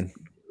big fan.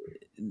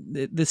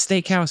 The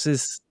steakhouse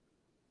is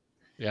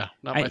not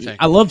my thing.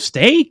 I love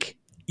steak.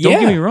 Don't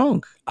get me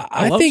wrong.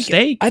 I love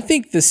steak. I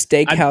think the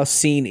steakhouse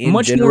scene in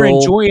much general,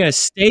 more enjoy a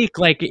steak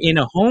like in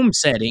a home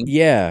setting.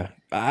 Yeah,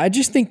 I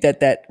just think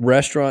that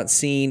restaurant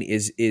scene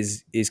is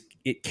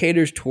it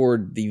caters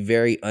toward the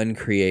very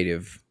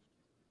uncreative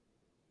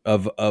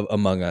of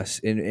among us,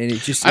 and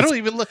it just I don't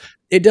even look.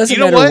 It doesn't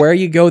matter where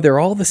you go; they're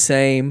all the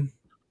same.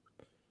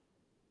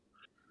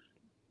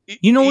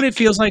 You know what it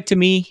feels like to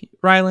me,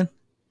 Rylan?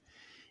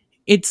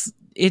 It's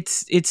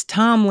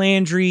Tom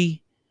Landry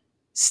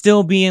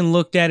still being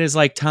looked at as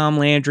like Tom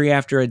Landry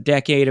after a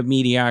decade of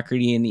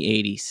mediocrity in the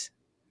 80s.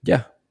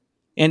 Yeah.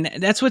 And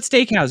that's what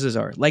steakhouses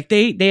are. Like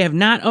they have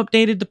not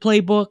updated the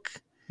playbook.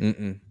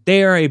 Mm-mm.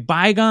 They are a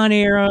bygone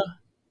era.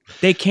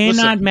 They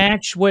cannot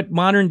match what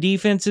modern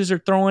defenses are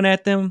throwing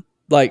at them.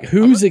 Like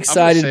who's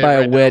excited by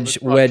a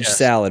wedge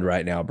salad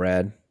right now,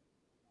 Brad?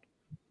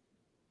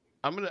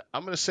 I'm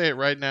gonna say it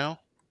right now.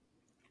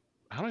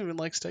 I don't even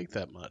like steak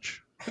that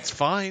much. It's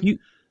fine.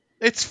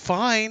 It's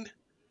fine.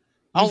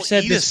 I'll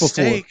said eat this a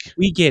before. steak.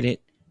 We get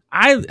it.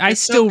 I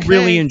still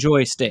really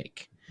enjoy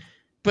steak,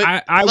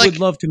 but I would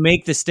love to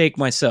make the steak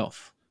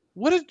myself.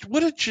 What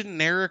a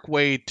generic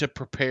way to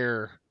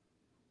prepare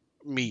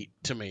meat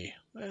to me.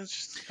 It's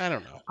just, I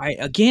don't know.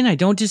 I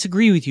don't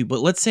disagree with you,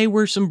 but let's say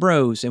we're some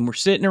bros and we're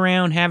sitting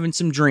around having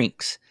some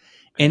drinks,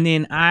 and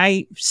then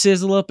I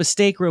sizzle up a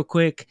steak real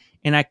quick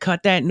and I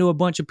cut that into a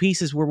bunch of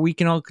pieces where we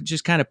can all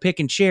just kind of pick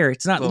and share.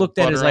 It's not looked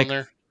at as like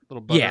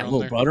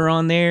butter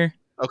on there.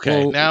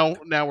 Okay, now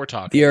we're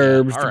talking. The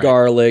herbs, the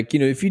garlic.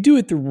 If you do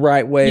it the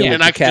right way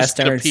with the cast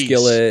iron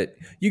skillet,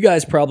 you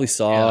guys probably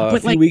saw a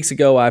few weeks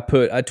ago. I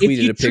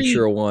tweeted a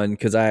picture of one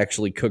because I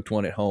actually cooked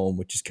one at home,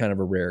 which is kind of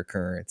a rare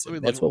occurrence.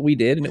 That's what we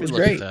did, and it was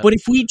great. But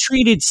if we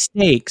treated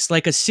steaks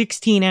like a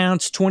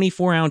 16-ounce,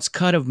 24-ounce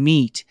cut of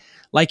meat,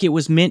 like it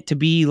was meant to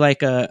be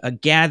like a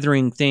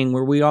gathering thing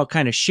where we all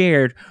kind of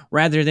shared,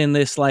 rather than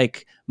this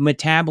like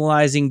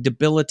metabolizing,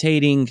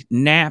 debilitating,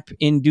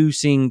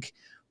 nap-inducing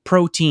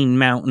protein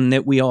mountain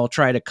that we all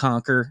try to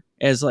conquer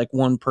as like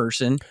one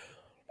person.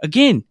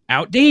 Again,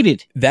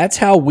 outdated. That's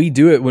how we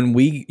do it when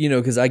we,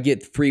 because I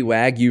get free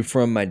Wagyu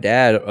from my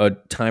dad a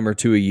time or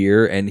two a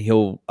year, and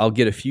I'll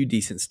get a few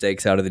decent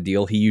steaks out of the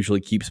deal. He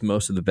usually keeps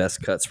most of the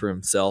best cuts for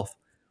himself.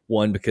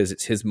 One, because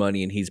it's his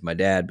money and he's my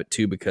dad, but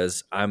two,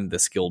 because I'm the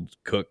skilled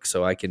cook,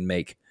 so I can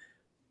make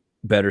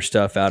better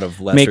stuff out of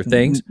lesser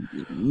things.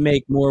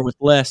 Make more with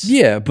less.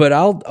 Yeah, but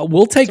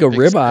we'll take a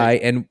ribeye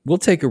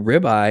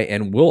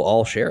and we'll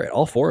all share it,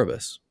 all four of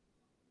us.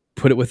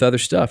 put it with other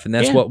stuff. And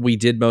that's what we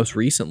did most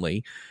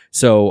recently.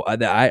 So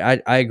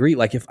I agree.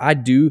 Like if I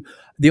do,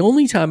 the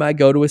only time I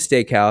go to a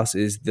steakhouse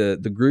is the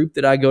group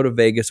that I go to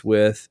Vegas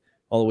with,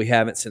 although we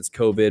haven't since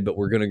COVID, but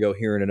we're going to go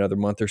here in another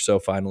month or so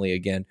finally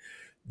again.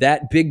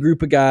 That big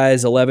group of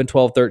guys, 11,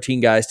 12,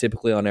 13 guys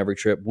typically on every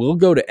trip, we'll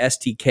go to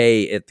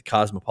STK at the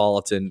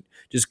Cosmopolitan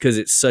just because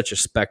it's such a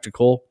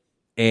spectacle.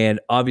 And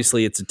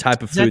obviously it's a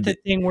type of food. Is that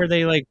the thing where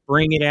they like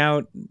bring it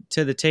out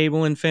to the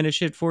table and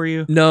finish it for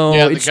you? No,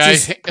 yeah, it's the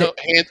guy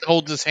just,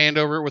 holds his hand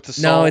over it with the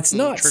salt. No, it's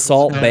not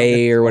Salt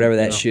Bay or whatever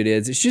that shit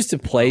is. It's just a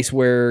place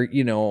where,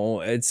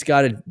 it's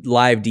got a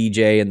live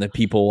DJ and the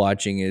people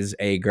watching is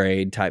A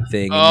grade type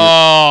thing.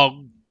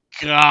 Oh,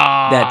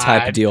 God. That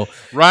type of deal.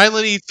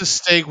 Rylan eats a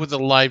steak with a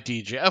live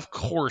DJ. Of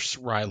course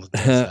Rylan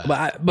does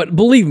that. But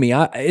believe me,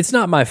 it's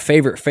not my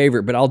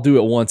favorite, but I'll do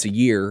it once a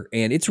year,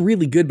 and it's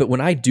really good. But when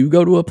I do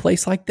go to a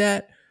place like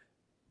that,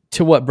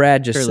 to what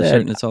Brad just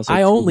said,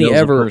 I only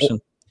ever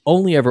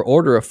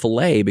order a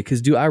filet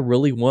because do I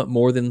really want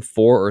more than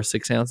 4 or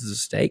 6 ounces of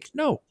steak?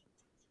 No.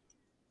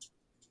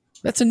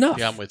 That's enough.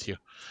 Yeah, I'm with you.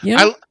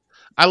 Yeah.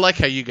 I like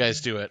how you guys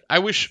do it. I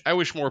wish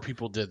more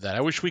people did that.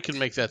 I wish we could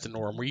make that the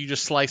norm, where you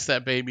just slice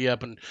that baby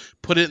up and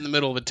put it in the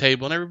middle of the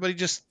table, and everybody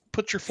just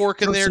put your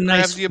fork in there,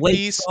 grabs you a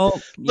piece,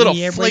 little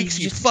flakes.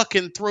 You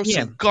fucking throw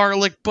some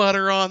garlic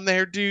butter on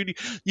there, dude.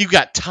 You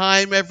got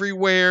thyme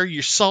everywhere.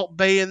 You're Salt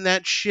Baying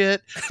that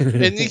shit,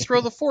 and you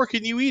throw the fork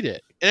and you eat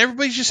it, and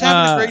everybody's just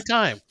having a great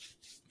time.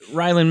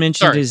 Rylan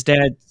mentioned his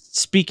dad.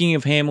 Speaking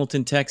of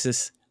Hamilton,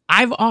 Texas.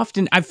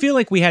 I feel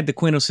like we had the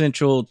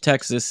quintessential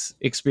Texas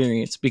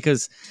experience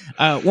because,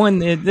 one,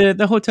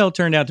 the hotel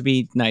turned out to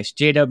be nice.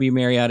 JW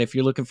Marriott, if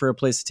you're looking for a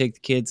place to take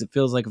the kids, it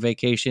feels like a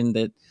vacation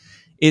that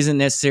isn't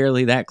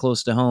necessarily that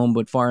close to home,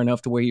 but far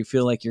enough to where you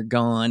feel like you're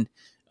gone.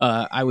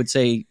 I would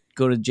say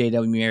go to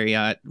JW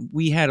Marriott.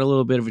 We had a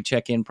little bit of a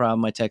check-in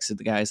problem. I texted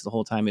the guys the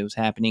whole time it was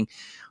happening.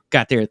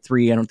 Got there at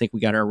 3. I don't think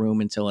we got our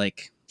room until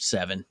like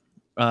 7.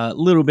 A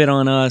little bit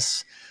on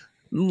us.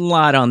 A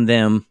lot on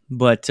them,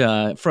 but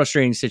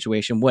frustrating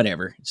situation,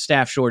 whatever.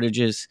 Staff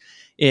shortages,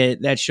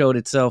 that showed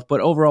itself.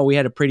 But overall, we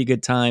had a pretty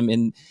good time.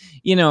 And,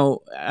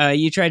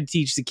 you try to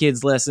teach the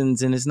kids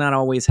lessons, and it's not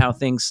always how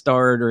things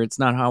start or it's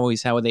not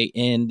always how they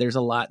end. There's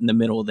a lot in the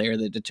middle there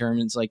that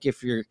determines, like,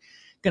 if you're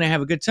going to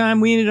have a good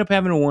time. We ended up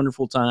having a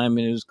wonderful time,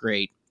 and it was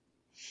great.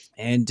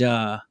 And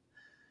I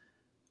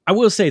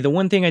will say the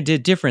one thing I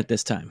did different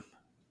this time,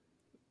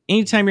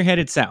 anytime you're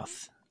headed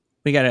south,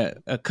 we got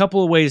a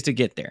couple of ways to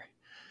get there.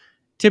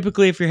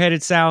 Typically, if you're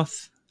headed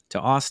south to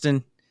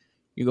Austin,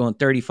 you're going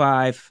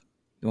 35.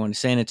 You're going to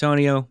San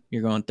Antonio,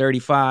 you're going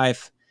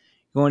 35.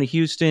 You're going to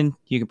Houston,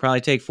 you could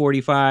probably take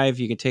 45.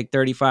 You could take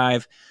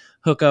 35,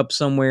 hook up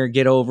somewhere,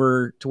 get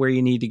over to where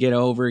you need to get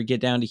over,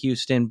 get down to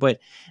Houston. But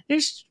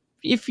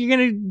if you're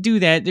going to do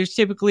that, there's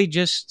typically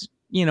just,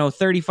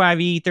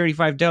 35E,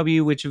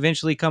 35W, which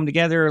eventually come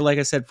together, or like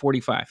I said,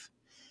 45.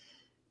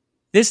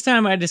 This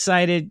time I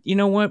decided, you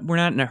know what? We're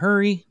not in a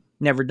hurry.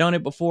 Never done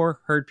it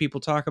before. Heard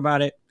people talk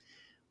about it.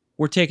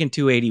 We're taking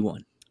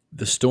 281.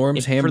 The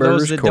Storms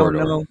Hamburgers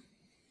Corridor.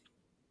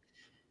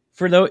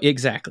 For those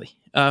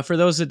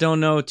that don't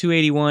know,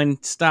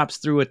 281 stops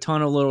through a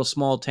ton of little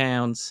small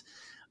towns.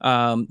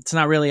 It's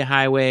not really a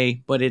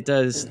highway, but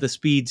the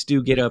speeds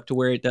do get up to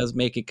where it does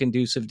make it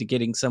conducive to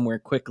getting somewhere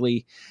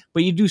quickly.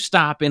 But you do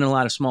stop in a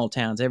lot of small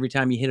towns. Every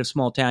time you hit a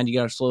small town, you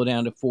got to slow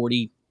down to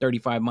 40,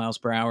 35 miles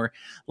per hour.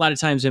 A lot of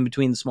times in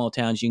between the small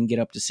towns, you can get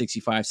up to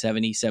 65,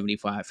 70,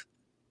 75.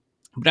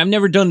 But I've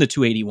never done the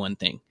 281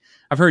 thing.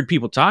 I've heard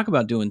people talk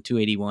about doing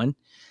 281.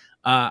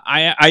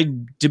 I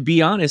to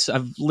be honest,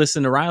 I've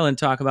listened to Rylan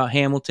talk about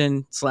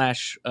Hamilton /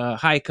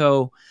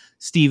 Hico,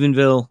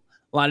 Stephenville,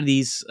 a lot of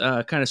these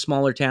kind of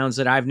smaller towns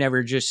that I've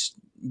never just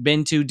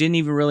been to, didn't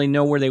even really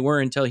know where they were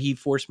until he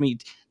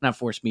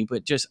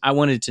I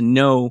wanted to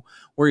know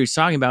where he was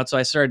talking about. So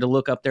I started to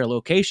look up their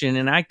location,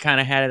 and I kind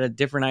of had a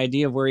different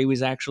idea of where he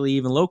was actually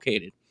even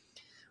located.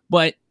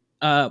 But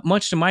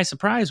much to my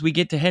surprise, we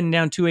get to heading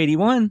down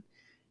 281.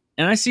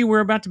 And I see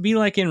we're about to be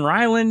like in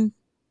Rylan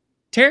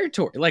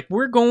territory. Like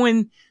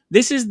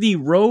this is the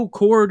row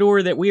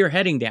corridor that we are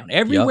heading down.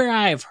 Everywhere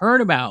I have heard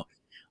about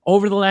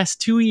over the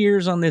last 2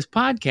 years on this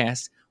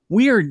podcast,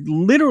 we are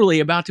literally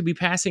about to be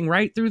passing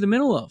right through the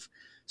middle of.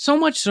 So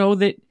much so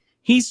that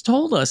he's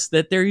told us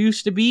that there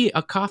used to be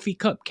a coffee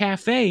cup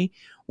cafe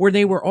where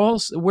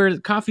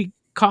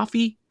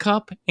coffee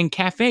cup and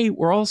cafe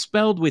were all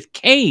spelled with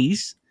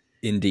K's.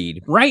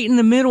 Indeed. Right in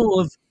the middle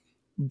of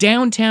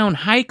downtown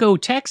Hico,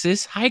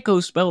 Texas.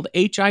 Hico spelled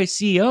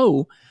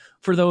Hico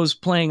for those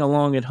playing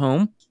along at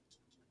home.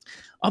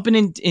 Up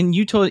and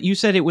you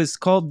said it was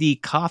called the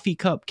Coffee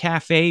Cup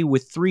Cafe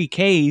with 3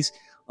 Ks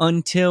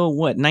until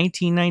what,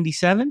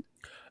 1997?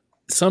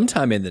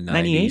 Sometime in the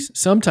 90s.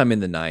 Sometime in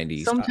the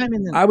 90s.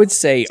 I would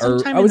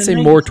say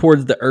more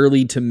towards the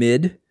early to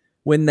mid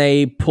when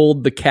they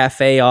pulled the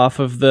cafe off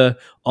of the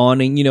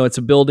awning. It's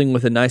a building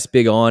with a nice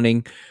big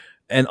awning,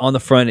 and on the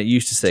front it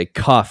used to say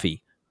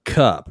Coffee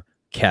Cup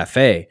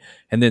Cafe.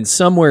 And then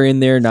somewhere in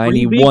there,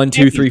 91,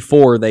 2, 3,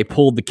 4, they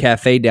pulled the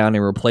cafe down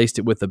and replaced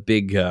it with a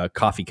big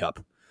coffee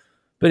cup.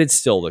 But it's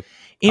still the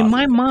in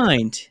my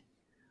mind,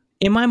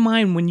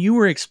 when you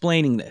were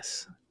explaining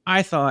this,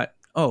 I thought,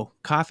 oh,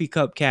 Coffee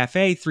Cup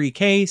Cafe,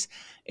 3Ks.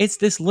 It's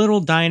this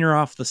little diner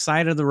off the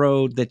side of the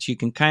road that you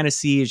can kind of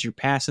see as you're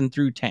passing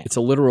through town. It's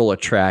a literal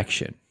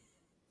attraction.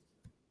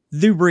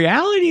 The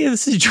reality of the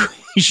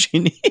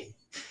situation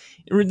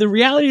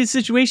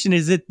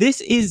is that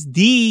this is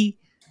the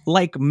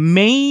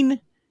main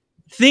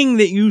thing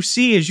that you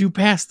see as you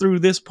pass through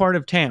this part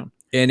of town.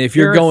 And if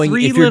you're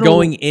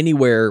going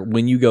anywhere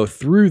when you go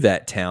through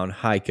that town,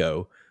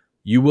 Heiko,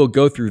 you will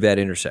go through that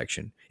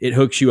intersection. It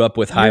hooks you up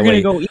with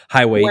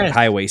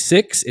Highway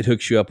 6. It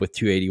hooks you up with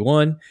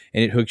 281,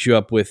 and it hooks you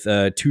up with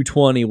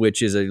 220,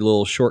 which is a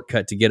little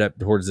shortcut to get up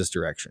towards this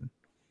direction.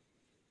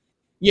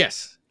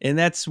 Yes, and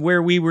that's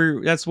where we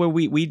were. That's where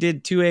we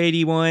did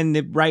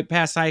 281. Right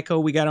past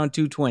Heiko, we got on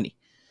 220,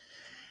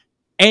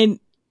 and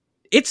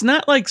it's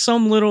not like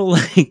some little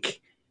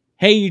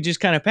hey, you just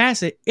kind of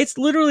pass it. It's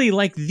literally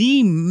like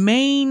the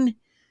main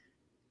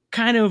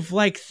kind of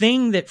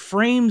thing that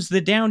frames the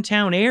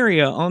downtown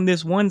area on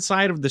this one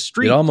side of the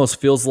street. It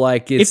almost feels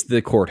like it's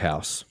the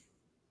courthouse.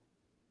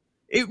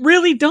 It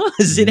really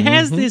does. It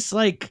has this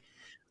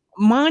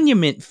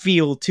monument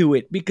feel to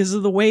it because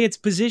of the way it's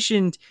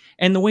positioned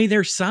and the way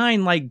their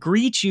sign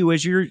greets you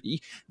as you're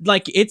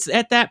it's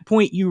at that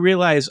point you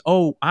realize,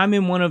 oh, I'm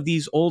in one of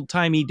these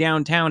old-timey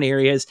downtown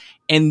areas,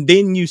 and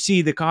then you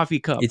see the coffee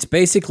cup. It's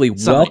basically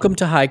sign. Welcome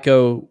to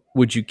Heiko.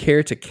 Would you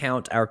care to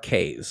count our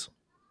K's?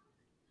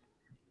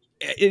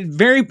 It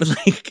very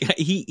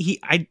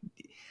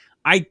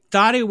I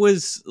thought it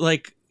was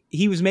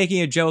he was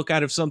making a joke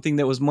out of something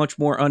that was much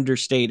more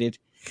understated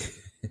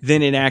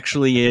than it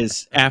actually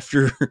is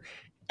after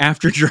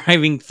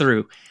driving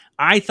through.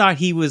 I thought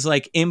he was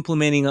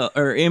implementing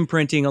or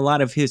imprinting a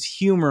lot of his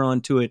humor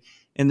onto it.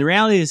 And the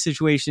reality of the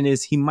situation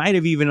is he might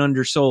have even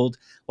undersold.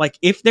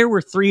 If there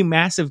were 3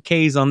 massive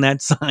Ks on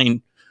that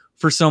sign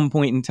for some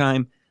point in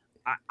time,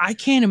 I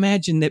can't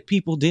imagine that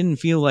people didn't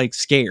feel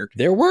scared.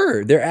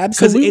 There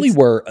absolutely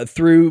were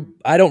through.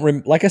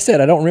 Like I said,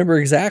 I don't remember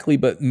exactly,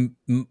 but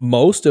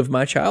most of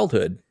my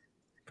childhood.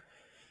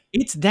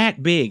 It's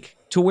that big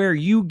to where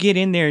you get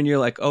in there and you're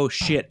like, oh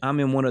shit, I'm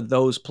in one of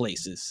those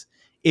places.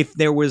 If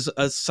there was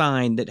a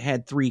sign that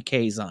had 3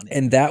 Ks on it,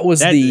 and that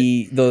was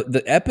the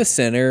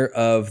epicenter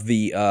of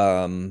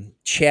the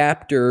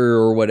chapter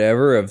or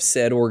whatever of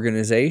said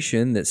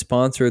organization that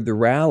sponsored the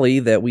rally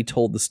that we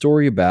told the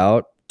story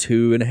about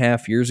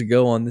 2.5 years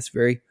ago on this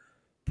very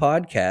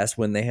podcast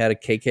when they had a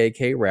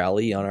KKK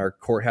rally on our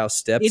courthouse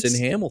steps in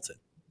Hamilton.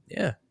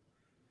 Yeah.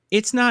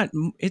 It's not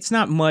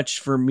much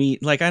for me.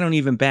 I don't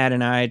even bat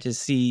an eye to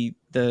see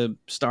the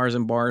Stars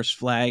and Bars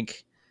flag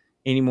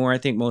anymore. I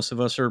think most of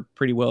us are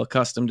pretty well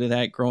accustomed to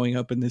that growing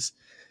up in this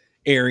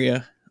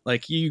area.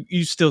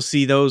 You still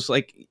see those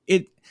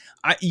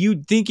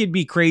you'd think it'd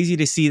be crazy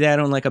to see that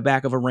on a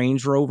back of a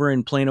Range Rover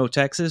in Plano,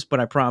 Texas,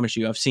 but I promise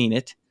you I've seen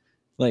it.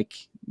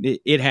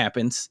 It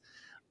happens.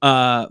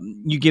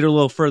 You get a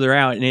little further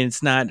out and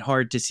it's not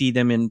hard to see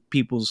them in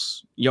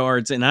people's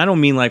yards. And I don't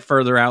mean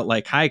further out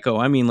like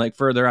Heiko. I mean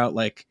further out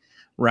like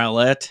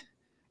Rowlett,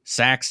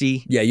 Saxe.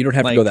 Yeah, you don't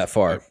have to go that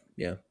far.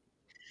 Yeah.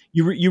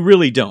 You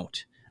really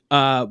don't.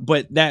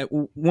 But that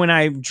when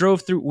I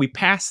drove through, we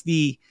passed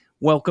the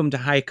Welcome to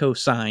Heiko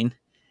sign.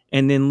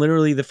 And then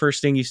literally the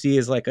first thing you see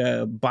is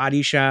a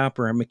body shop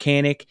or a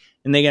mechanic,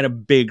 and they got a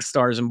big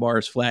Stars and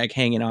Bars flag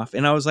hanging off.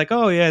 And I was like,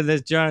 oh yeah,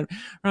 that's John.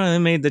 Oh, they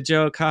made the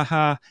joke,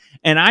 haha.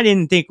 And I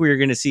didn't think we were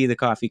going to see the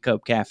Coffee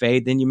Cup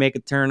Cafe. Then you make a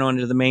turn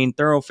onto the main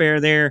thoroughfare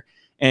there,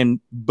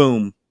 and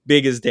boom,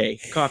 big as day.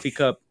 Coffee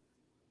Cup,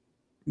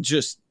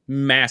 just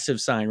massive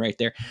sign right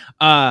there.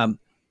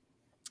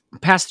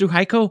 Pass through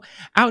Heiko.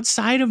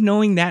 Outside of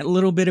knowing that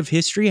little bit of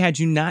history, had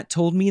you not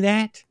told me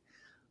that,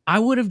 I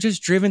would have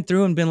just driven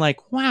through and been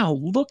like, wow,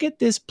 look at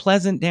this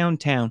pleasant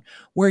downtown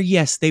where,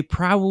 yes, they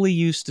probably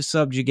used to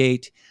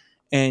subjugate.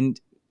 And,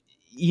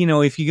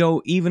 if you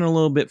go even a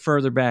little bit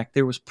further back,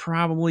 there was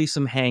probably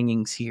some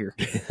hangings here.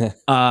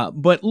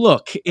 But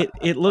look,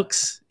 it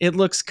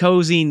looks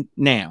cozy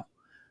now.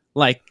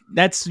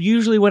 That's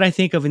usually what I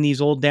think of in these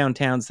old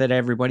downtowns that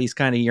everybody's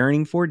kind of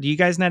yearning for. Do you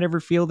guys not ever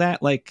feel that?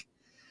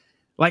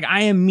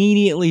 I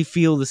immediately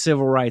feel the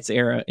civil rights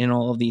era in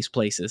all of these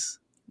places.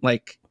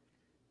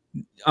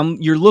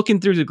 You're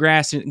looking through the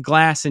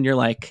glass and you're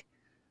like,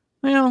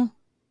 well,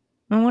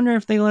 I wonder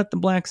if they let the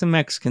blacks and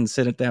Mexicans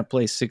sit at that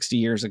place 60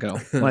 years ago.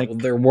 Well,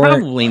 there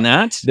weren't, probably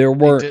not. There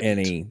weren't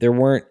any. There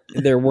weren't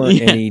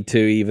any to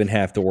even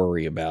have to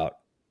worry about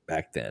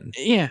back then.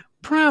 Yeah,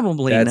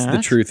 probably That's not.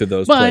 the truth of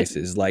those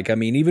places.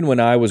 Even when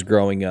I was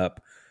growing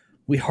up,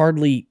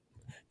 the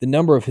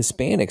number of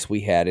Hispanics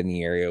we had in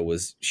the area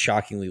was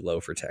shockingly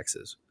low for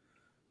Texas.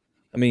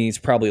 It's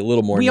probably a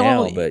little more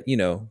now, but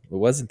it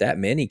wasn't that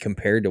many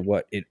compared to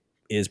what it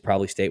is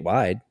probably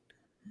statewide,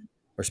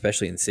 or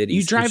especially in cities.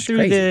 You drive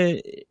through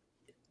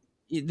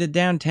the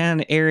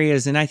downtown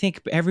areas, and I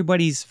think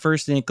everybody's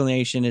first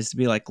inclination is to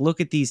be like,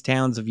 look at these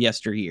towns of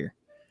yesteryear.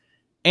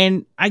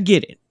 And I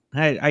get it.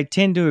 I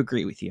tend to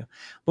agree with you.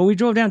 But we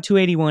drove down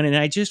 281, and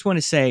I just want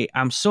to say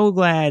I'm so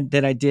glad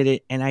that I did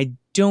it, and I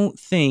don't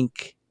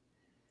think,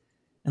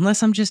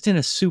 unless I'm just in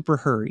a super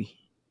hurry,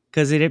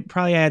 because it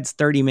probably adds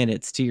 30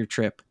 minutes to your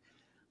trip,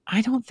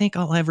 I don't think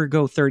I'll ever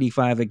go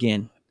 35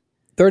 again.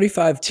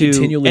 35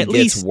 continually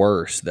gets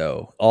worse,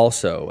 though.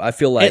 Also, I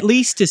feel like at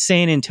least to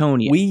San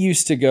Antonio. We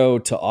used to go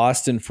to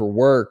Austin for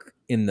work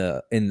in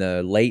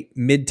the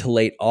mid to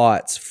late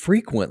aughts.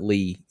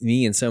 Frequently,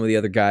 me and some of the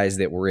other guys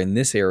that were in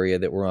this area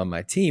that were on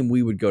my team,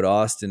 we would go to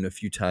Austin a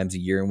few times a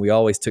year, and we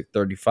always took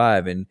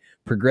 35. And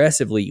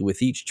progressively,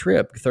 with each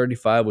trip,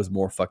 35 was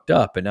more fucked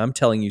up. And I'm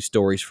telling you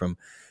stories from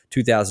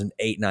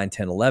 2008, 9,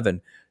 10,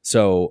 11.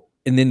 So,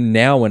 and then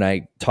now when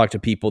I talk to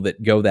people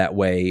that go that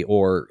way,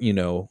 or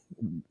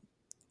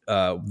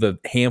the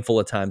handful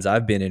of times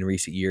I've been in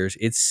recent years,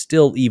 it's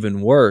still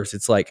even worse.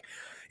 It's like,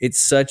 it's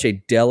such a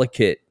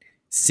delicate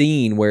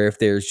scene where if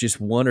there's just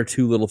one or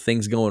two little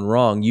things going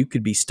wrong, you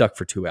could be stuck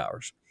for 2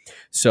 hours.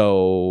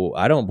 So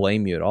I don't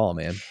blame you at all,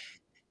 man.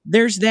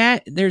 There's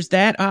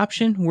that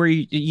option where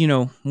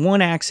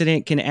one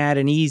accident can add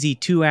an easy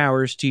 2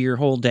 hours to your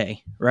whole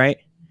day, right?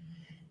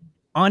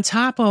 On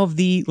top of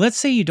let's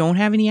say you don't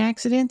have any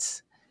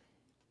accidents,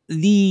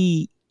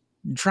 the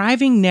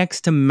driving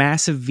next to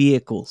massive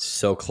vehicles.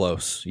 So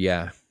close.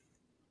 Yeah.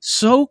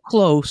 So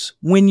close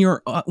when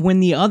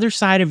the other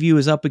side of you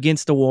is up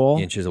against the wall,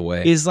 inches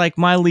away, is like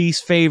my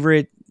least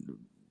favorite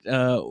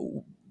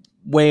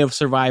way of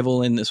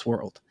survival in this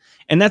world.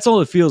 And that's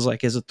all it feels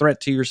like, is a threat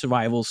to your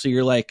survival. So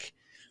you're like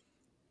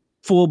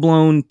full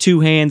blown 2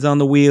 hands on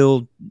the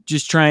wheel,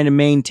 just trying to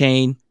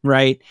maintain,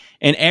 right?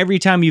 And every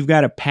time you've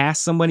got to pass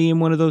somebody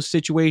in one of those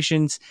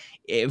situations,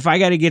 if I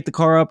got to get the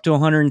car up to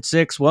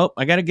 106, well,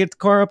 I got to get the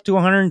car up to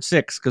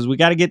 106 because we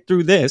got to get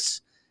through this.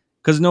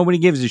 Because nobody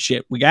gives a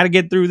shit. We got to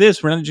get through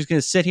this. We're not just going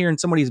to sit here in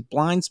somebody's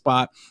blind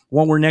spot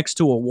while we're next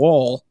to a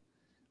wall.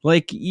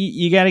 Like,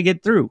 you got to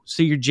get through.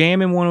 So you're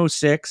jamming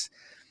 106.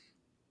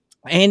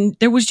 And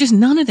there was just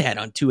none of that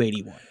on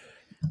 281.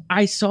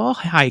 I saw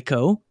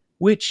Hico,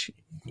 which,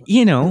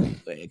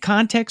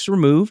 context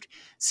removed,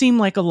 seemed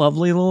like a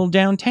lovely little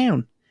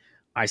downtown.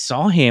 I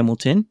saw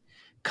Hamilton,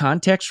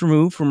 context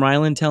removed from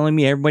Ryland telling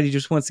me everybody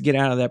just wants to get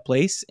out of that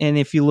place. And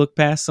if you look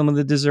past some of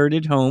the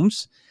deserted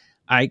homes,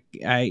 I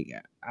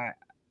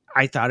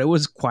thought it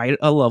was quite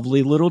a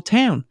lovely little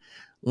town.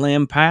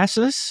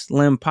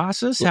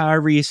 Lampasas,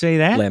 however you say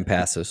that.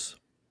 Lampasas,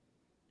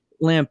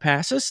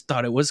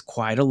 thought it was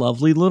quite a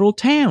lovely little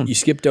town. You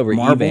skipped over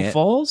Marble Evant.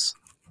 Falls.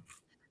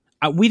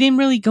 We didn't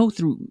really go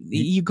through.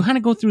 You kind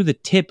of go through the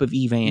tip of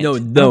Evant.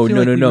 No.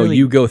 Really...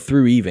 You go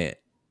through Evant.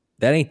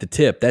 That ain't the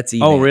tip. That's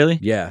Evant. Oh, really?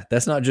 Yeah,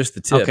 that's not just the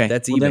tip. Okay.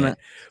 That's Evant.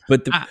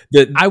 But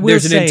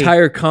there's an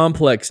entire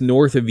complex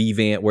north of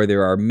Evant where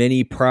there are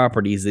many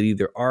properties that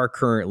either are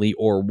currently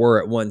or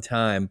were at one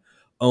time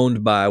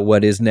owned by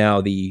what is now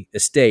the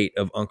estate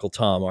of Uncle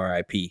Tom,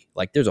 R.I.P.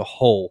 Like, there's a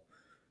whole...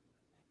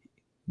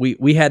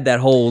 We had that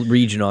whole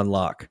region on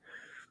lock.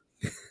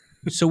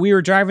 So we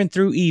were driving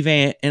through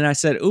Evant, and I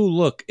said, "Ooh,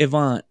 look,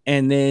 Avant."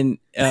 And then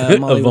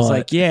Molly was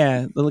like,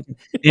 "Yeah."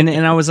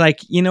 And I was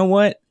like, "You know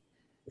what?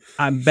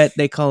 I bet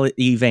they call it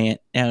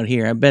Evant out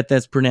here. I bet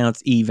that's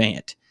pronounced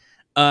Evant."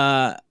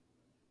 But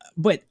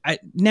I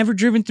never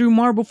driven through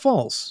Marble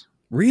Falls.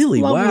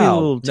 Really?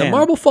 Wow. Now,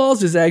 Marble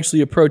Falls is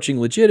actually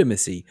approaching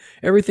legitimacy.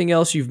 Everything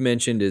else you've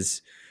mentioned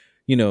is,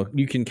 you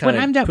can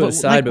kind of put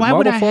aside, but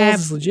Marble Falls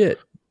is legit.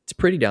 It's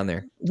pretty down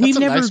there. That's a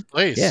nice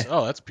place. Yeah.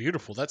 Oh, that's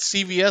beautiful. That's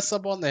CVS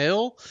up on the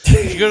hill.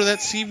 Did you go to that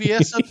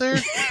CVS up there?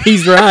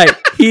 He's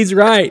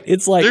right.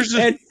 It's like there's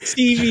that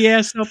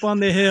CVS up on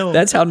the hill.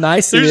 That's how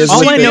nice it is.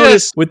 All I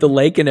noticed with the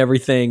lake and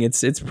everything.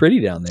 It's pretty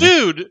down there,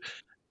 dude.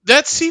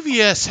 That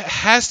CVS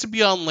has to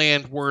be on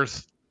land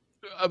worth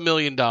 $1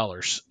 million.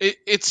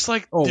 It's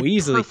like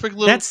easily.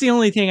 That's the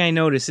only thing I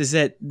noticed is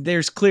that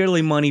there's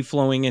clearly money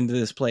flowing into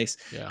this place.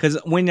 Because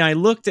when I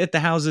looked at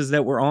the houses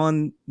that were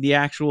on the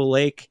actual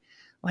lake.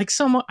 Like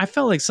I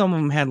felt like some of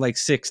them had like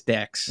 6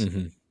 decks.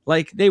 Mm-hmm.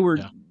 Like they were,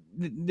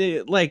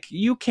 like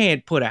you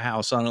can't put a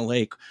house on a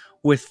lake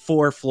with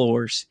 4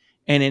 floors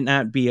and it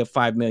not be a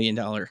 $5 million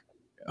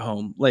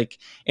home. Like,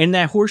 and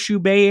that Horseshoe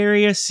Bay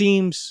area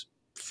seems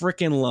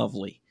freaking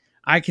lovely.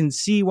 I can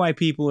see why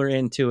people are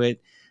into it.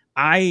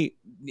 I,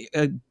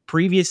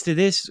 previous to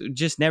this,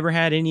 just never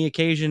had any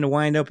occasion to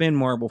wind up in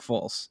Marble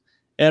Falls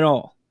at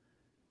all.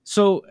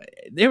 So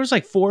there was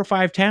like 4 or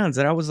 5 towns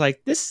that I was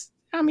like, this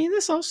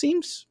all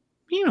seems,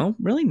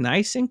 really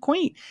nice and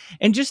quaint.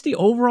 And just the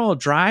overall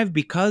drive,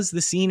 because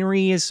the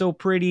scenery is so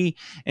pretty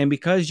and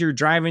because you're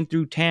driving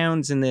through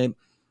towns and the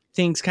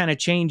things kind of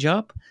change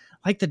up,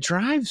 like the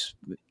drives,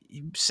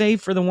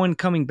 save for the one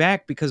coming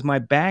back because my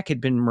back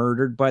had been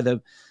murdered by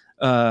the,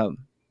 I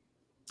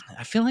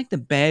feel like the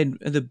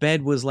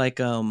bed was like,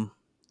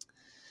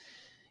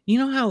 you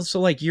know how, so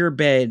like your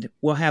bed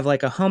will have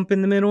like a hump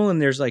in the middle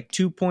and there's like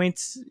 2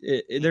 points.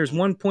 There's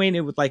one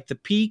point with like the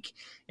peak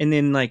and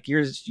then like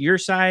your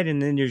side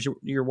and then there's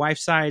your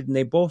wife's side and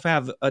they both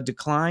have a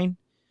decline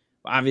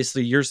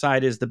obviously your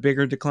side is the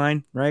bigger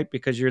decline, right?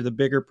 Because you're the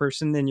bigger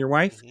person than your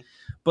wife. Mm-hmm.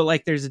 But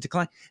like there's a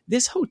decline.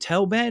 This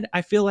hotel bed,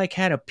 I feel like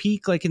had a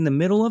peak like in the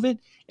middle of it,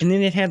 and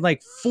then it had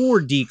like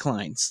 4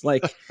 declines.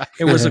 Like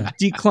it was a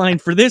decline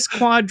for this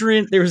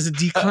quadrant, there was a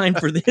decline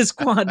for this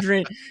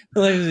quadrant,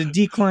 there was a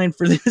decline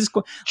for this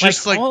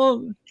just like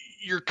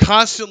you're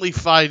constantly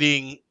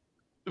fighting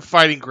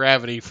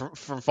gravity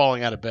from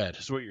falling out of bed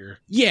is what you're.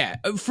 Yeah,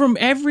 from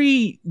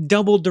every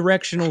double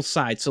directional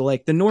side. So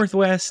like the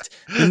northwest,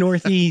 the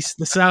northeast,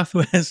 the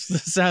southwest, the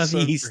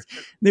southeast.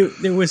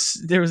 There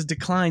was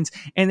declines,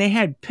 and they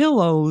had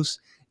pillows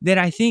that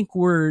I think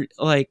were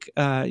like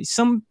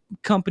some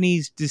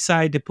companies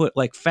decide to put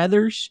like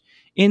feathers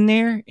in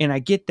there, and I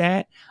get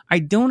that. I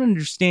don't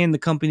understand the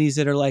companies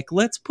that are like,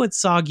 let's put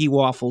soggy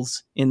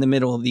waffles in the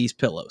middle of these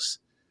pillows.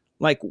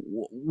 Like,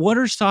 what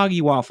are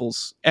soggy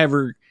waffles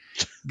ever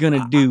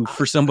gonna do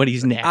for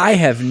somebody's neck? I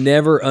have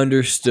never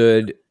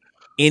understood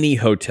any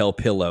hotel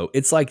pillow.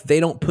 It's like they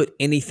don't put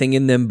anything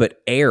in them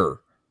but air.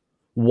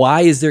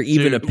 Why is there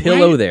even a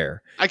pillow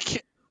there? I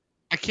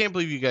can't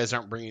believe you guys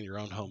aren't bringing your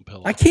own home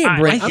pillow. I can't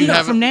bring. I think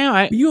from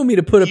now, you want me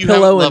to put a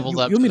pillow and you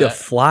want me to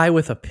fly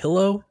with a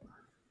pillow?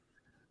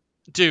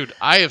 Dude,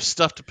 I have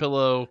stuffed a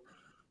pillow.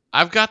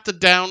 I've got the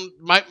down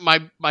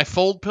my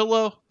fold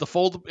pillow. The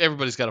fold.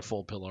 Everybody's got a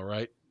fold pillow,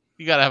 right?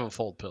 You got to have a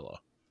fold pillow.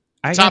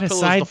 I got a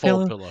side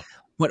pillow.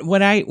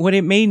 What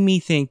it made me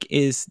think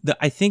is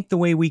I think the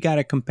way we got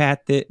to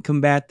combat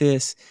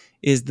this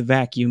is the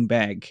vacuum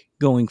bag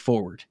going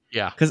forward.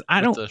 Yeah, because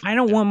I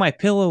don't want my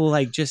pillow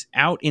like just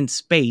out in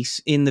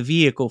space in the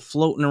vehicle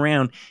floating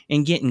around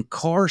and getting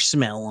car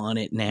smell on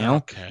it now.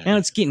 Okay. Now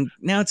it's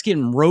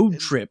getting road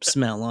trip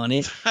smell on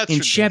it. That's and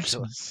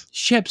ridiculous.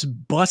 Shep's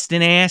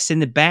busting ass in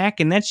the back,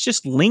 and that's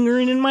just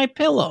lingering in my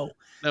pillow.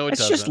 No, it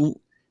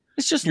doesn't.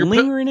 It's just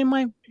lingering in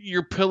my.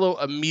 Your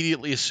pillow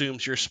immediately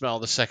assumes your smell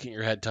the second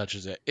your head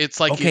touches it. It's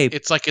like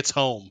it's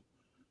home.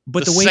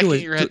 But the way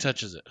your head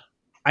touches it.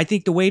 I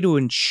think the way to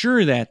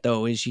ensure that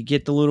though is you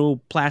get the little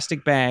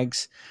plastic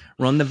bags,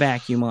 run the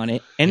vacuum on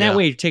it, and that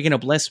way you're taking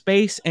up less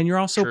space, and you're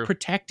also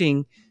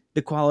protecting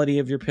the quality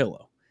of your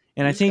pillow.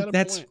 And I think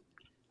that's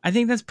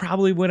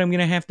probably what I'm going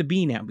to have to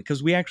be now,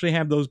 because we actually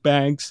have those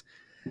bags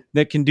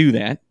that can do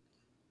that.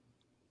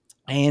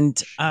 And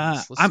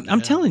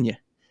I'm telling you.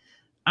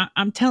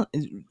 I'm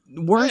telling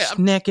worst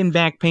neck and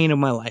back pain of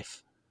my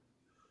life.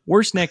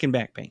 Worst neck and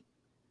back pain.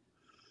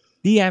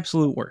 The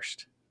absolute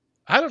worst.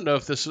 I don't know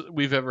if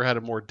we've ever had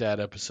a more dad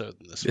episode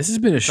than this. This has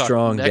been a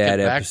strong dad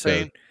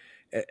episode.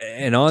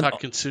 And on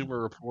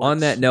Consumer Reports. On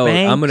that note,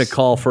 I'm going to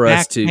call for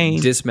us to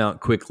dismount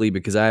quickly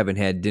because I haven't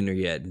had dinner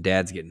yet and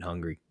Dad's getting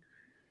hungry.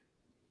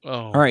 Oh,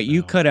 all right,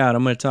 you cut out.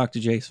 I'm going to talk to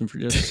Jason for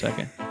just a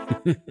second.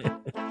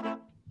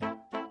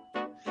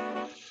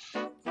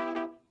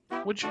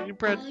 Would you,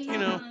 Brad?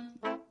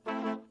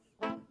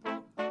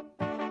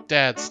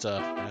 Dad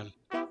stuff, man.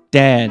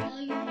 Dad.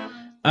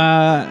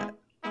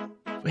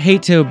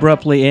 Hate to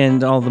abruptly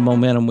end all the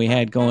momentum we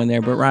had going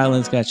there, but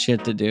Ryland's got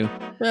shit to do.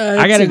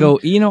 I gotta go.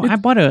 I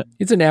bought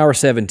It's an hour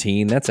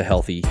 17. That's a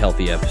healthy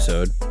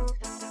episode.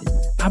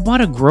 I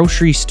bought a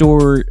grocery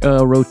store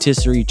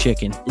rotisserie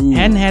chicken. Ooh.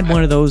 Hadn't had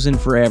one of those in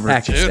forever.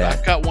 Dude,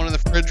 I've got one in the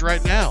fridge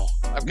right now.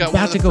 I've got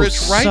one in the fridge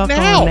right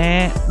now. On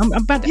that. I'm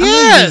going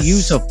to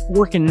use a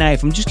fork and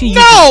knife. I'm just going to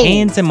use my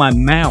hands and my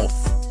mouth.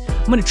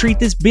 I'm going to treat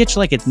this bitch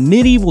like it's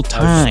medieval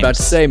times. I was about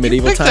to say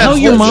medieval times. Tell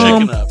your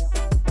mom.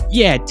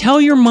 Yeah,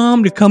 tell your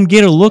mom to come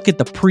get a look at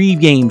the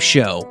pregame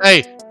show.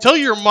 Hey, tell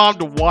your mom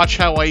to watch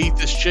how I eat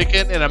this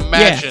chicken and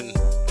imagine.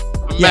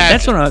 Yeah,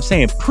 that's what I'm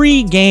saying.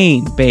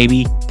 Pre-game,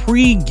 baby.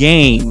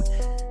 Pre-game.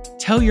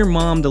 Tell your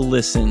mom to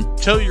listen.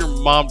 Tell your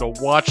mom to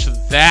watch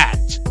that.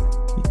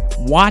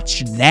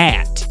 Watch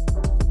that.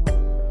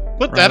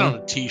 Put that on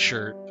a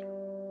t-shirt.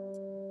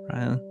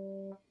 Rylan.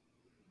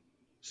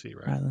 See,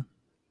 right?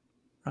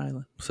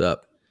 Rylan. What's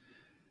up?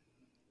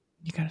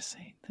 You gotta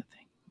say that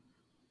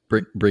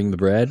thing. Bring the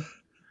bread.